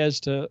than he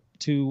is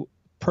to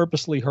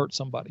purposely hurt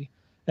somebody.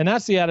 And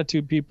that's the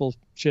attitude people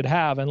should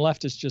have, and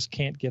leftists just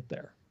can't get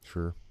there.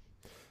 Sure.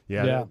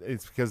 Yeah.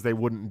 It's because they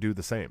wouldn't do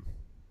the same.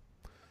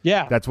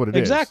 Yeah. That's what it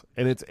exactly.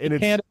 is. And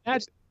it's can't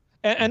imagine.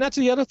 And that's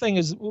the other thing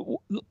is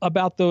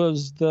about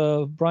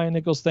the Brian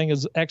Nichols thing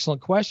is excellent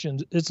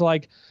questions. It's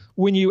like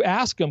when you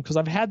ask them, because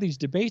I've had these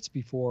debates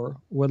before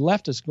with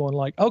leftists going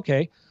like,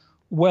 okay,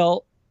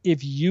 well,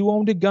 if you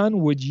owned a gun,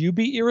 would you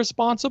be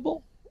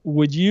irresponsible?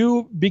 Would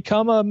you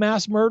become a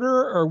mass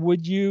murderer, or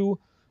would you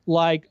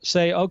like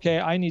say, okay,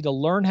 I need to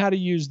learn how to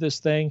use this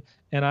thing,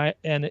 and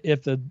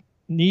if the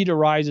need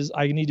arises,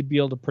 I need to be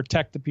able to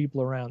protect the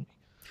people around me.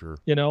 Sure.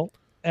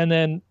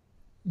 And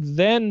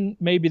then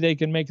maybe they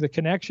can make the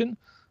connection,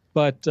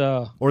 but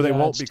or they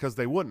won't because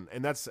they wouldn't.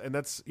 And that's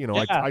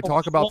I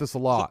talk about this a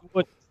lot.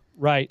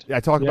 Right. I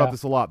talk about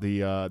this a lot.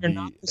 They're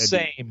not the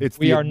same. It's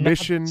the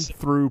admission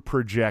through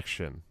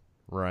projection.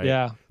 Right.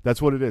 Yeah.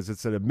 That's what it is.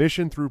 It's an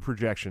admission through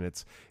projection.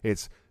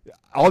 It's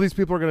all these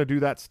people are going to do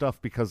that stuff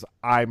because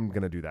I'm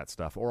going to do that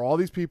stuff, or all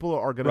these people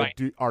are going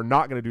to are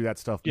not going to do that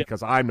stuff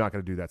because I'm not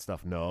going to do that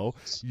stuff. No,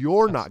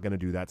 you're not going to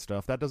do that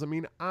stuff. That doesn't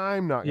mean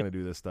I'm not going to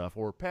do this stuff,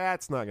 or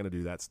Pat's not going to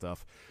do that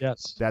stuff.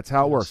 Yes. That's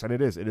how it works, and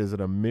it is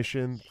an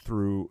admission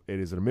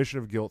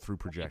of guilt through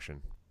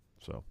projection.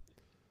 So,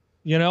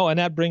 and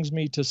that brings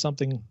me to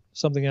something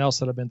else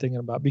that I've been thinking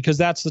about, because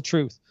that's the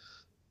truth.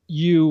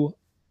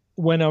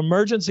 When an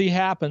emergency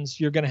happens,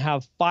 you're going to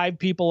have 5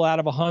 people out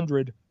of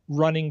 100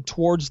 running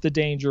towards the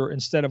danger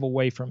instead of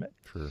away from it.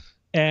 True.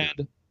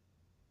 And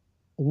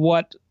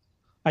what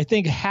I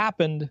think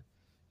happened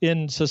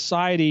in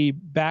society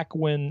back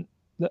when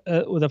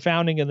the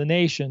founding of the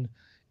nation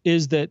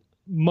is that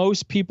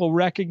most people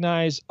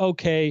recognize,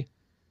 okay,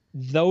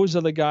 those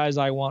are the guys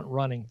I want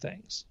running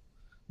things.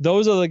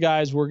 Those are the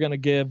guys we're going to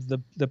give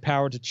the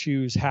power to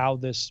choose how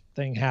this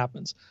thing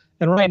happens.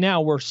 And right now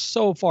we're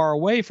so far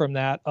away from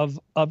that of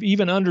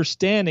even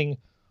understanding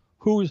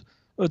who's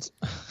it's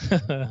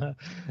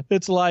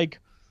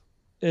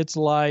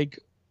like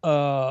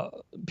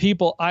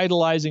people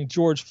idolizing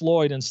George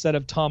Floyd instead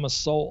of Thomas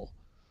Sowell.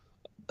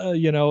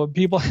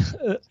 People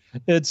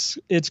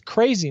it's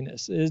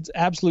craziness. It's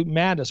absolute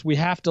madness. We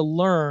have to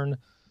learn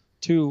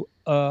to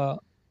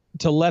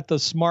let the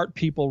smart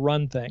people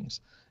run things.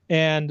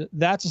 And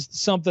that's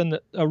something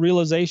a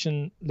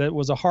realization that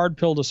was a hard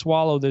pill to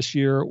swallow this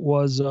year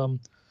was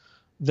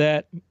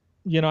that,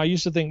 I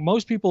used to think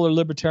most people are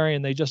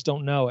libertarian. They just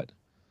don't know it.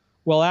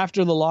 Well,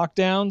 after the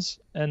lockdowns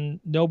and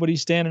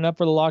nobody's standing up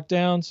for the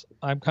lockdowns,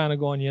 I'm kind of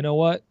going, you know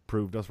what?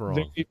 Proved us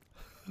wrong.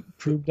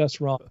 Proved us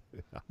wrong.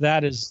 Yeah.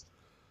 That is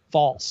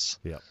false.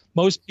 Yeah.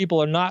 Most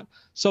people are not.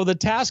 So the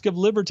task of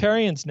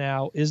libertarians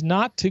now is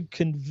not to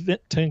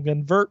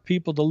convert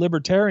people to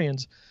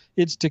libertarians.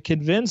 It's to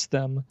convince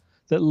them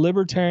that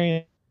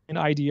libertarian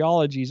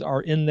ideologies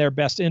are in their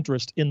best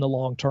interest in the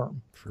long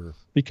term. Sure.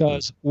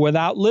 Because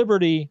without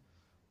liberty,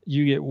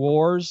 you get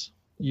wars,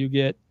 you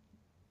get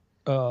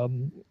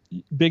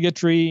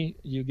bigotry,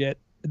 you get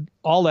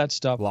all that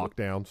stuff.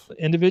 Lockdowns.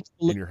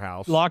 Individual in your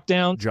house.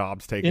 Lockdown.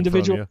 Jobs taken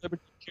individual from you.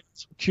 Liberty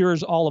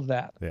cures all of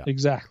that. Yeah.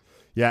 Exactly.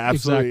 Yeah,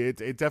 absolutely.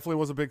 Exactly. It definitely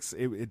was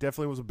it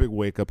definitely was a big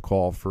wake up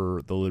call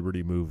for the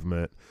liberty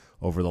movement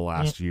over the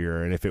last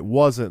year. And if it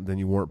wasn't, then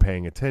you weren't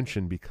paying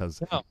attention,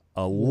 because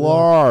a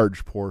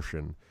large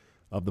portion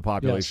of the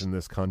population in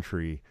this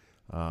country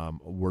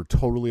were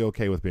totally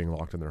okay with being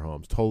locked in their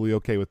homes, totally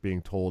okay with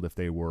being told if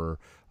they were,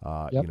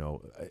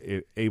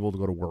 able to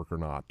go to work or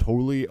not,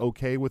 totally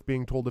okay with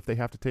being told if they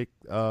have to take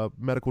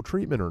medical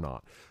treatment or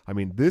not. I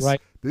mean,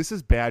 this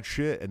is bad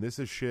shit, and this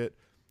is shit.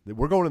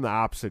 We're going in the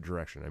opposite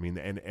direction. I mean,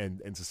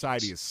 and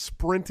society is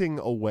sprinting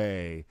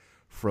away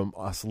from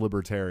us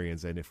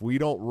libertarians. And if we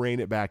don't rein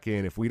it back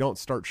in, if we don't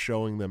start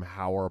showing them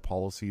how our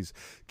policies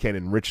can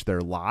enrich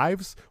their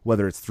lives,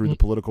 whether it's through the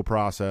political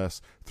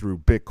process, through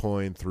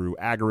Bitcoin, through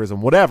agorism,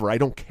 whatever, I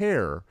don't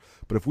care.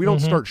 But if we don't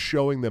start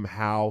showing them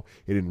how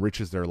it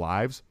enriches their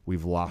lives,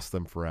 we've lost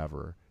them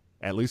forever,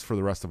 at least for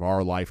the rest of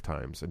our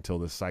lifetimes, until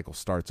this cycle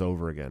starts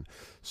over again.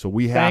 So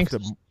we have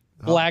to...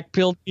 Black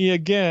pilled me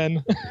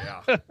again.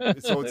 Yeah.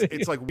 So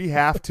it's like we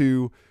have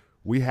to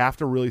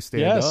really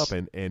stand up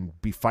and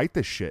fight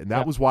this shit. And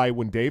that was why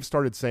when Dave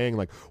started saying,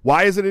 like,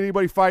 why isn't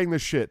anybody fighting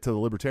this shit to the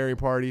Libertarian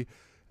Party?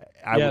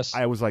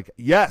 I was like,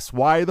 yes,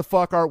 why the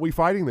fuck aren't we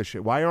fighting this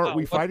shit? Why aren't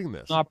we fighting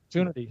this? An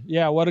opportunity.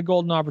 Yeah, what a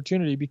golden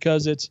opportunity,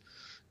 because it's,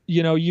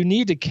 you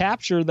need to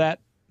capture that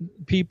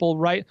people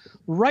right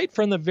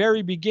from the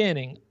very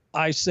beginning.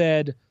 I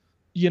said,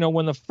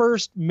 when the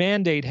first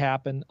mandate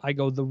happened, I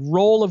go, the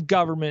role of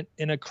government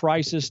in a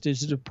crisis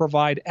is to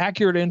provide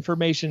accurate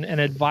information and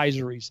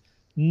advisories,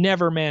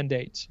 never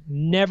mandates,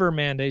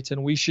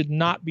 and we should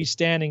not be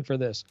standing for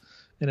this.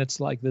 And it's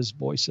like this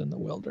voice in the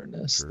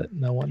wilderness that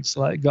no one's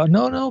like,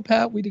 no,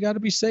 Pat, we got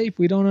to be safe.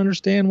 We don't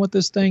understand what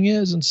this thing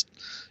is. And,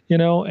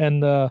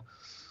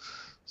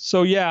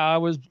 so, yeah, I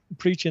was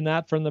preaching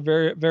that from the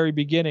very, very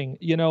beginning,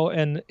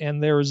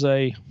 and there's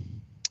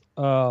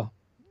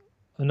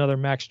another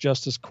Max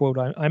Justice quote.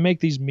 I make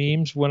these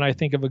memes when I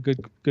think of a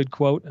good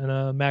quote. And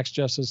a Max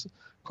Justice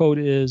quote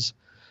is,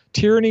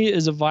 tyranny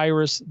is a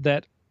virus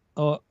that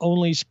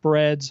only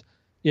spreads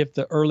if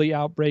the early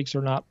outbreaks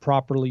are not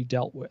properly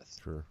dealt with.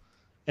 Sure.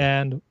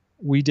 And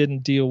we didn't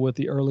deal with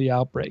the early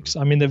outbreaks.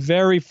 I mean, the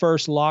very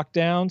first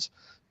lockdowns,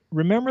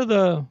 remember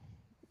the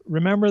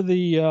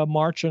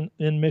march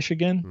in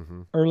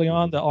Michigan early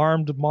on, the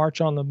armed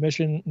march on the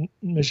Michigan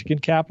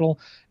Capitol,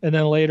 and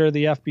then later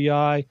the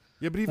FBI.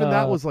 Yeah, but even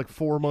that was like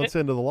 4 months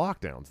into the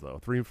lockdowns, though.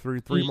 Three months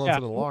into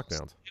the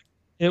lockdowns.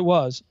 It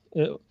was.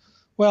 I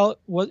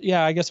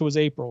guess it was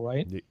April,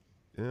 right?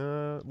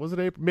 Was it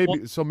April?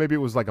 Maybe. So maybe it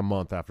was like a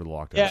month after the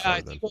lockdown. Yeah, I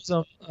think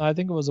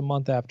it was a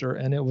month after,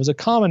 and it was a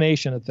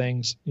combination of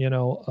things.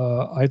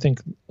 I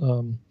think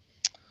a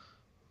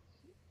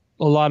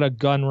lot of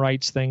gun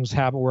rights things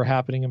were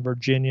happening in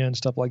Virginia and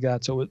stuff like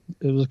that. So it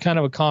was kind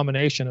of a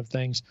combination of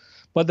things,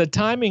 but the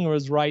timing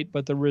was right,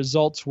 but the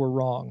results were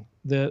wrong.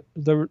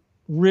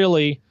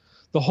 Really,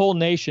 the whole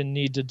nation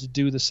needed to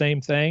do the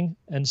same thing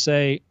and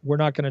say, we're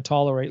not going to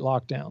tolerate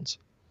lockdowns,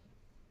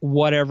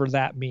 whatever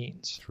that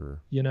means. Sure.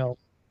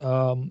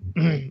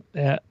 And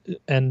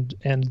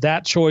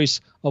that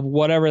choice of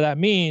whatever that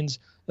means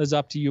is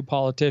up to you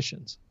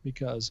politicians,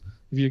 because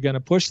if you're going to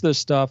push this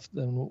stuff,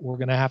 then we're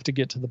going to have to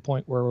get to the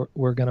point where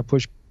we're going to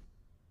push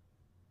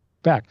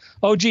back.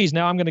 Oh, geez,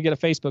 now I'm going to get a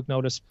Facebook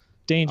notice.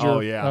 Danger. Oh,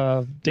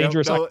 yeah.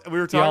 Dangerous. No, we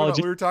were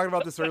talking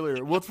about this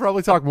earlier. We'll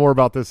probably talk more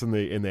about this in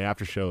the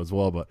after show as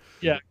well. But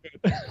yeah,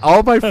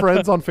 all my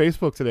friends on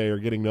Facebook today are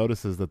getting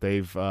notices that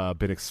they've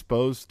been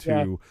exposed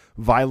to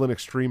violent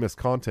extremist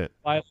content.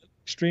 Violent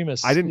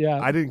extremists. I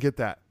didn't get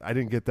that. I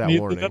didn't get that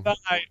warning. Neither did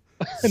I.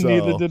 So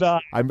Neither did I.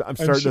 I'm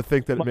starting to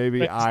think that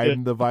maybe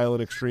I'm the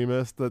violent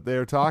extremist that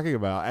they're talking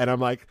about, and I'm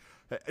like,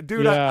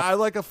 dude, I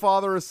like a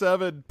father of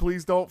 7.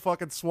 Please don't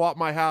fucking swap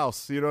my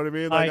house. You know what I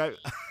mean?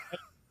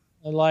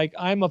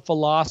 I'm a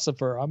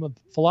philosopher. I'm a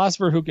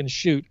philosopher who can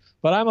shoot,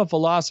 but I'm a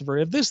philosopher.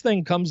 If this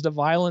thing comes to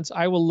violence,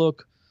 I will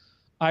look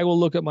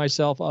at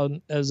myself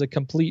as a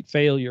complete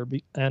failure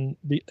and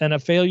a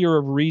failure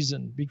of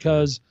reason,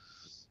 because,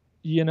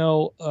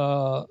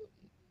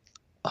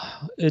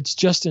 it's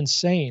just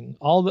insane.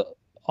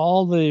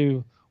 All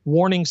the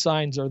warning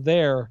signs are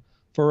there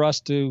for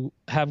us to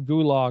have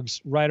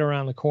gulags right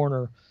around the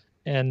corner,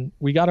 and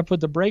we got to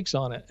put the brakes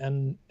on it.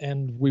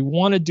 And we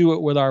want to do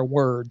it with our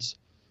words.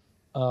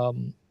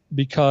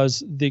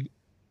 Because the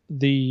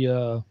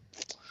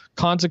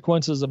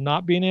consequences of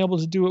not being able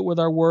to do it with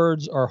our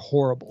words are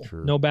horrible,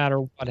 no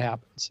matter what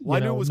happens. Well, I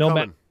knew it was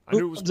coming. I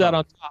knew it was coming.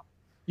 On top.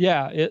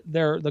 Yeah,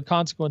 the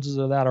consequences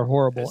of that are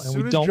horrible. As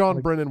soon as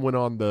John Brennan went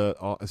on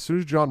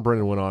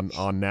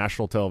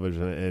national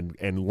television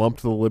and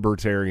lumped the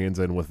libertarians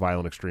in with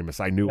violent extremists,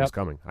 I knew it was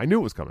coming. I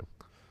knew it was coming.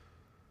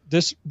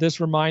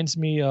 This reminds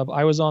me of,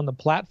 I was on the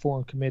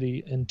platform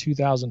committee in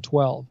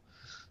 2012,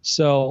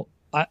 so.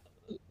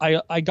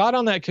 I got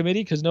on that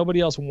committee because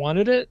nobody else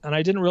wanted it, and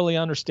I didn't really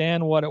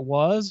understand what it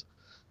was.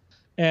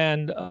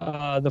 And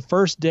the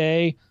first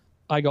day,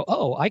 I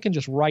go, I can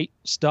just write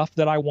stuff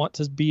that I want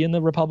to be in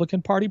the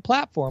Republican Party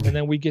platform, and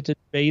then we get to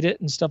debate it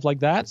and stuff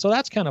like that. So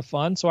that's kind of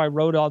fun. So I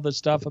wrote all the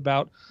stuff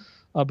about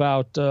I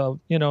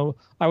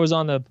was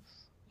on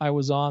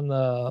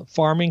the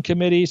farming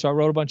committee, so I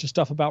wrote a bunch of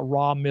stuff about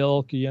raw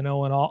milk, and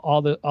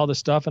all the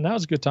stuff, and that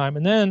was a good time.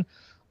 And then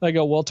I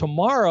go, well,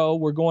 tomorrow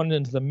we're going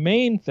into the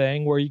main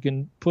thing where you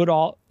can put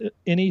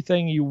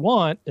anything you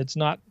want. It's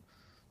not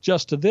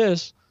just to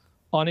this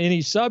on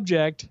any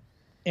subject.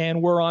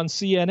 And we're on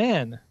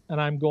CNN.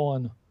 And I'm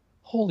going,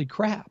 holy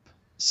crap.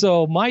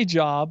 So my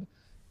job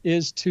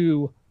is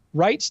to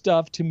write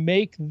stuff to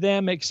make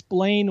them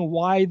explain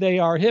why they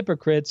are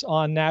hypocrites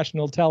on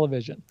national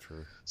television.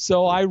 True.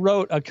 So I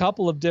wrote a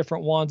couple of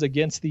different ones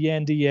against the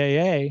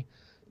NDAA,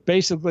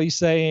 basically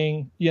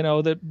saying,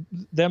 that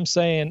them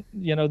saying,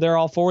 they're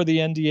all for the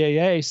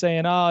NDAA,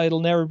 saying, it'll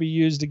never be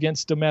used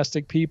against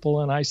domestic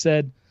people. And I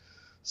said,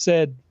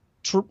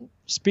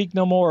 speak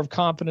no more of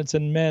confidence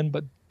in men,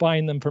 but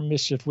bind them for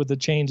mischief with the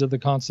chains of the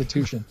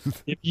Constitution.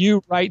 If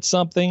you write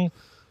something,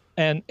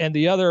 and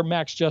the other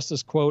Max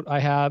Justice quote I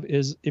have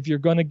is, if you're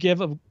going to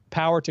give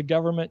power to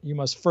government, you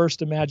must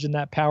first imagine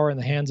that power in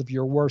the hands of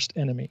your worst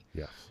enemy.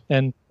 Yeah.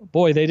 And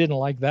boy, they didn't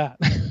like that.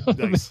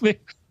 Nice.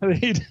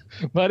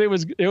 But it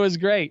was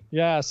great.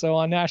 Yeah. So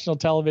on national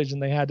television,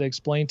 they had to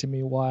explain to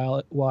me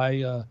why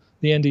the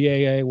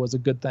NDAA was a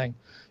good thing.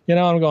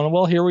 I'm going,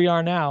 well, here we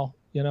are now.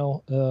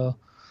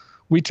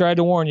 We tried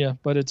to warn you,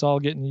 but it's all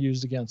getting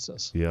used against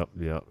us. Yep,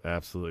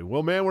 absolutely.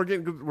 Well, man, we're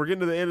getting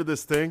to the end of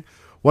this thing.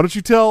 Why don't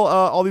you tell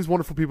all these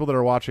wonderful people that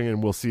are watching,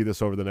 and we'll see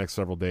this over the next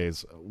several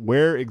days,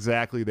 where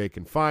exactly they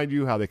can find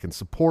you, how they can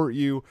support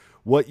you,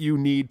 what you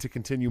need to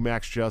continue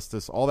Max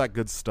Justice, all that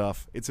good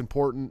stuff. It's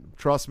important.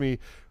 Trust me,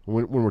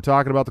 when we're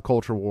talking about the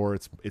culture war,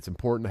 it's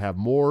important to have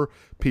more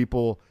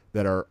people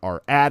that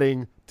are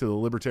adding to the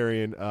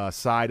libertarian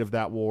side of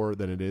that war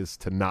than it is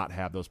to not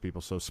have those people.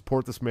 So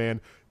support this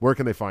man. Where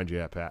can they find you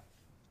at, Pat?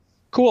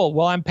 Cool.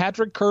 Well, I'm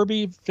Patrick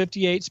Kirby,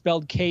 58,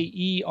 spelled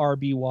Kerby,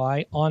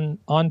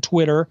 on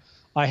Twitter.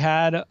 I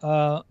had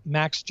a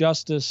Max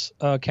Justice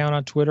account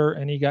on Twitter,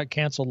 and he got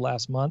canceled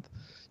last month.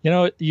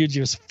 You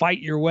just fight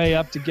your way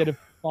up to get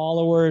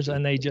followers,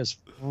 and they just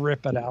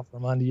rip it out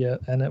from under you,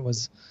 and it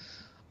was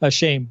a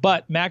shame.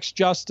 But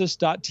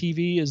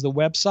maxjustice.tv is the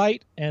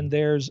website, and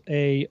there's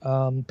a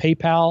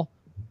PayPal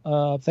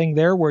thing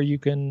there where you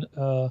can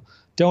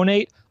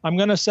donate. I'm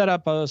going to set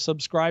up a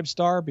Subscribe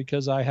Star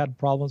because I had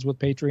problems with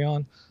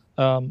Patreon.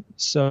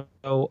 So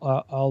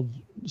I'll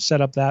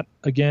set up that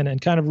again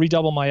and kind of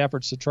redouble my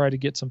efforts to try to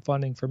get some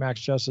funding for Max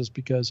Justice,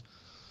 because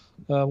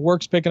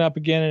work's picking up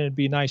again, and it'd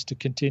be nice to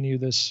continue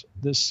this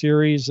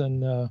series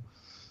and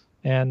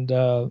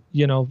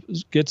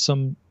get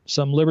some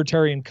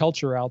libertarian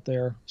culture out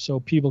there so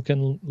people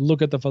can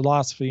look at the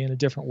philosophy in a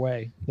different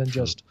way than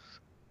just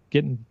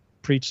getting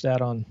preached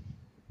at on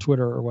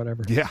Twitter or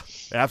whatever. Yeah,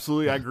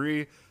 absolutely. I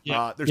agree.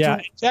 Yeah.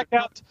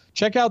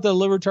 Check out the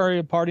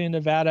Libertarian Party in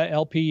Nevada,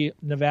 LP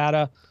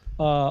Nevada,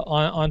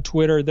 on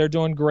Twitter. They're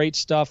doing great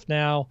stuff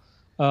now.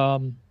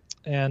 So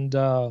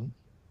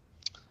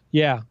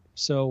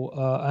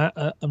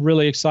I'm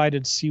really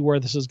excited to see where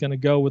this is going to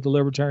go with the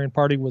Libertarian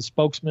Party, with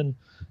spokesmen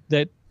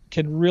that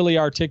can really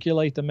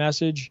articulate the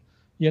message.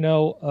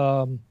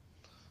 Dave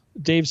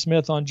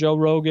Smith on Joe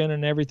Rogan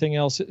and everything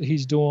else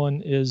he's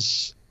doing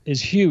is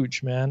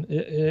huge, man.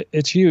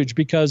 It's huge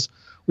because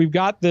we've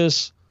got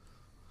this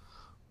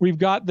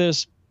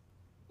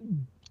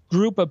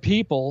group of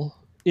people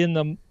in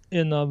the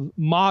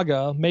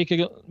MAGA,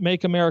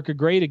 make America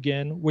great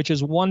again, which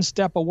is one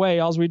step away.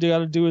 All we got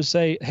to do is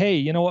say, hey,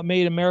 you know what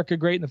made America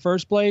great in the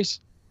first place?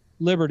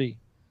 Liberty.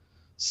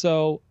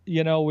 So,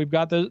 we've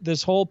got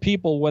this whole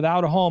people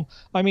without a home.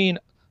 I mean,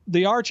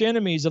 the arch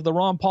enemies of the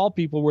Ron Paul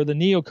people were the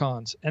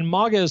neocons, and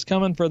MAGA is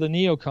coming for the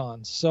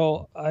neocons.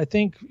 So I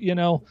think,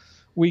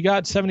 we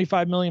got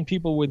 75 million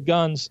people with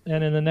guns,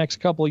 and in the next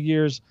couple of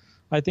years,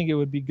 I think it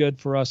would be good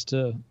for us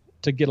to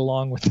get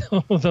along with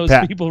those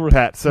people.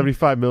 Pat,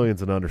 75 million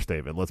is an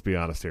understatement. Let's be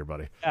honest here,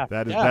 buddy. Yeah,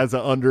 that's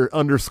an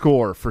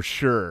underscore for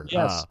sure.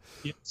 Yes.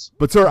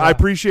 But sir, I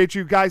appreciate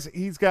you guys.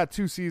 He's got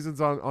 2 seasons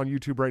on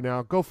YouTube right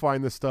now. Go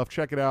find this stuff.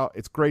 Check it out.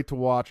 It's great to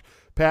watch.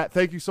 Pat,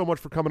 thank you so much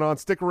for coming on.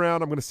 Stick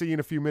around. I'm going to see you in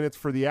a few minutes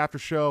for the after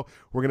show.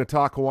 We're going to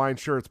talk Hawaiian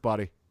shirts,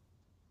 buddy.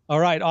 All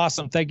right.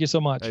 Awesome. Thank you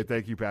so much. Hey,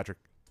 thank you, Patrick.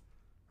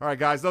 All right,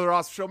 guys, another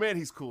awesome show. Man,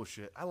 he's cool as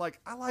shit. I like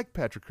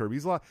Patrick Kirby.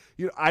 He's a lot.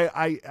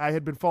 I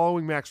had been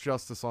following Max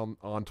Justice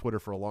on Twitter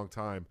for a long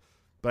time,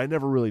 but I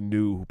never really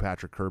knew who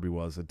Patrick Kirby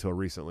was until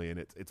recently,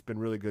 and it's been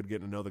really good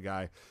getting to know the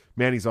guy.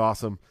 Man, he's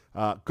awesome.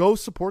 Go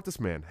support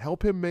this man.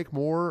 Help him make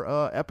more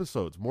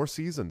episodes, more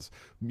seasons.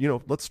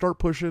 Let's start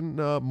pushing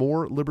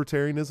more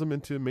libertarianism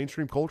into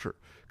mainstream culture,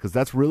 because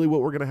that's really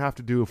what we're going to have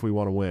to do if we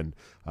want to win.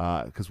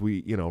 Because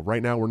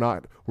right now we're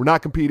not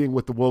competing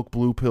with the woke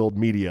blue-pilled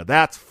media.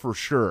 That's for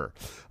sure.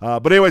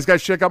 But anyways,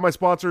 guys, check out my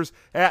sponsors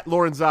at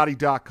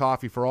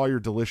Lorenzotti.coffee for all your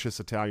delicious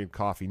Italian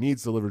coffee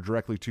needs delivered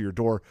directly to your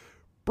door.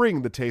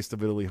 Bring the taste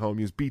of Italy home.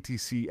 Use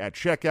BTC at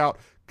checkout.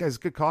 Guys,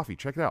 good coffee.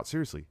 Check it out.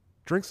 Seriously.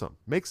 Drink some.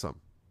 Make some.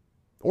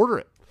 Order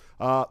it.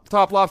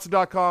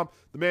 TopLobster.com,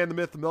 the man, the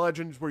myth, the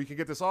legend, where you can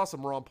get this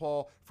awesome Ron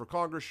Paul for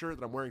Congress shirt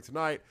that I'm wearing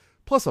tonight,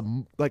 plus a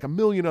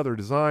million other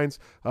designs.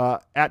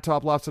 At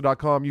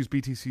TopLobster.com, use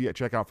BTC at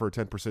checkout for a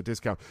 10%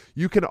 discount.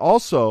 You can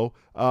also,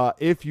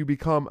 if you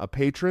become a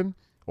patron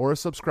or a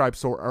subscribe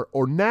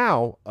or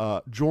now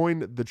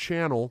join the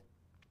channel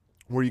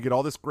where you get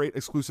all this great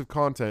exclusive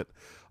content,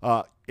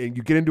 and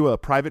you get into a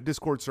private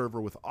Discord server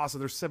with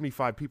there's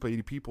 75 people,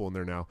 80 people in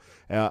there now,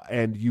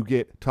 and you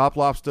get Top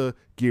Lobster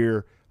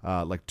gear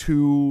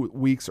 2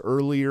 weeks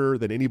earlier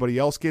than anybody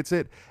else gets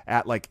it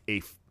at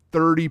a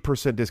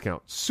 30%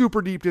 discount.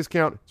 Super deep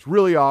discount. It's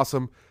really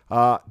awesome.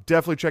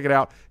 Definitely check it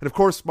out. And of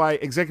course, my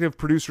executive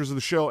producers of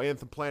the show,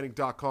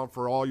 anthemplanning.com,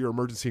 for all your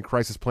emergency and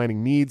crisis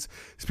planning needs.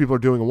 These people are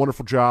doing a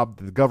wonderful job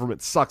that the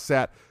government sucks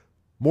at,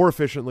 more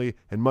efficiently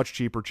and much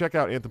cheaper. Check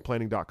out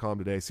anthemplanning.com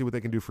today. See what they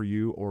can do for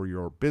you or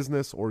your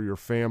business or your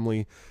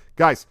family.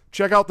 Guys,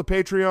 check out the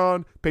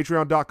Patreon,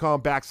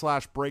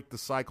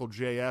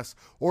 patreon.com/breakthecyclejs,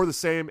 or the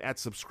same at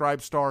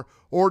Subscribestar,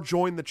 or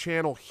join the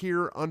channel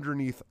here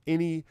underneath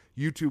any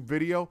YouTube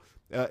video.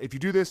 If you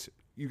do this,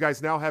 you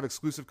guys now have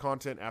exclusive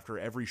content after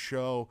every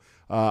show.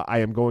 I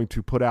am going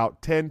to put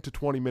out 10 to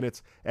 20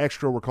 minutes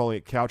extra. We're calling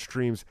it Couch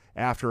Streams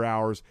After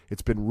Hours.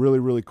 It's been really,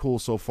 really cool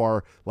so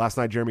far. Last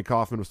night, Jeremy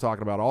Kaufman was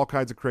talking about all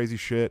kinds of crazy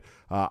shit.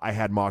 I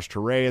had Maj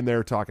Touré in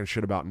there talking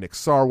shit about Nick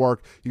Sarwark.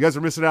 You guys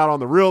are missing out on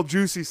the real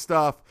juicy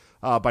stuff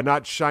by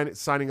not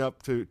signing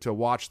up to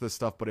watch this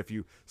stuff. But if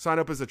you sign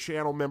up as a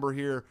channel member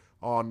here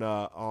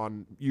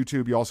on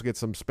YouTube, you also get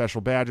some special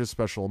badges,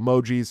 special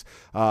emojis,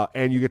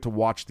 and you get to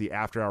watch the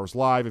After Hours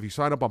live. If you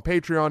sign up on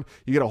Patreon,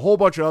 you get a whole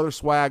bunch of other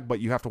swag, but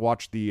you have to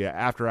watch the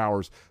After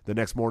Hours the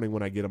next morning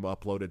when I get them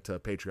uploaded to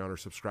Patreon or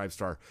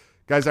Subscribestar.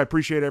 Guys, I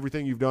appreciate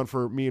everything you've done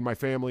for me and my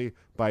family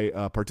by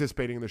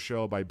participating in the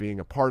show, by being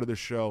a part of the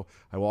show.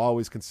 I will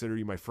always consider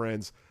you my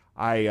friends.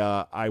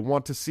 I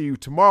want to see you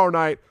tomorrow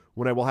night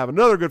when I will have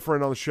another good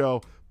friend on the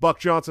show, Buck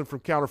Johnson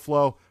from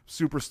Counterflow.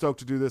 Super stoked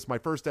to do this. My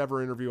first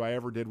ever interview I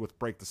ever did with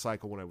Break the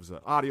Cycle when I was an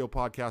audio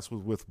podcast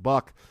with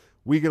Buck.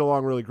 We get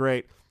along really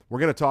great. We're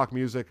going to talk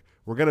music.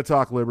 We're going to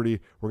talk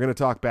liberty. We're going to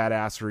talk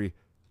badassery.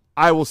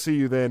 I will see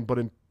you then. But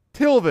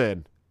until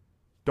then,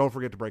 don't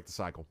forget to break the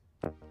cycle.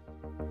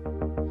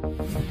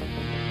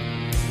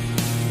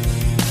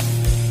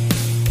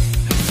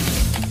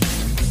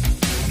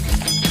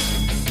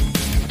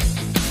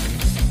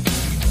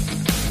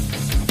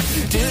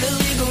 Due to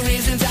legal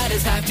reasons, I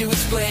just have to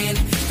explain.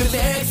 The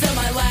lyrics of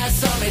my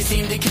last song may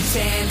seem to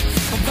contain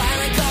a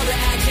violent call to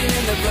action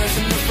in the verse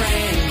and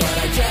refrain, but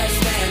I just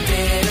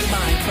landed in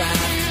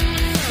Minecraft.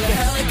 The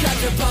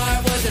helicopter part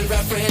was in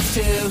reference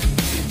to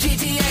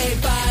GTA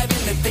 5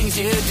 and the things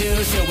you do.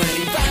 So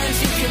any violence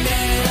you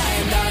commit, I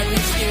am not an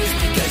excuse,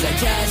 because I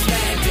just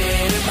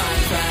landed in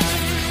Minecraft.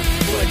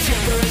 A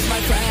tripper is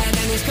my friend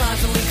and he's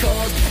constantly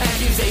cold.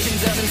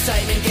 Accusations of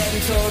incitement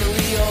getting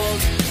totally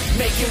old.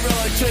 Make your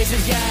own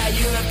choices, yeah,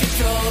 you have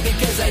control,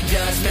 because I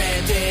just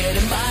landed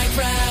in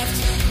Minecraft.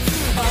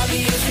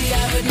 Obviously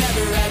I would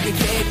never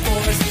advocate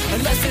force,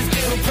 unless there's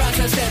due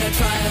process and a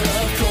trial,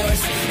 of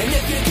course. And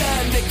if you're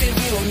convicted,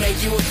 we will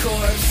make you a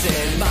corpse.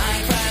 In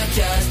Minecraft,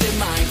 just in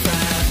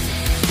Minecraft.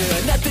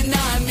 You're nothing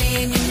I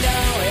mean, you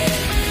know it.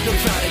 Don't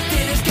try to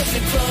get us cause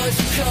the clothes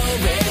you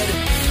cold.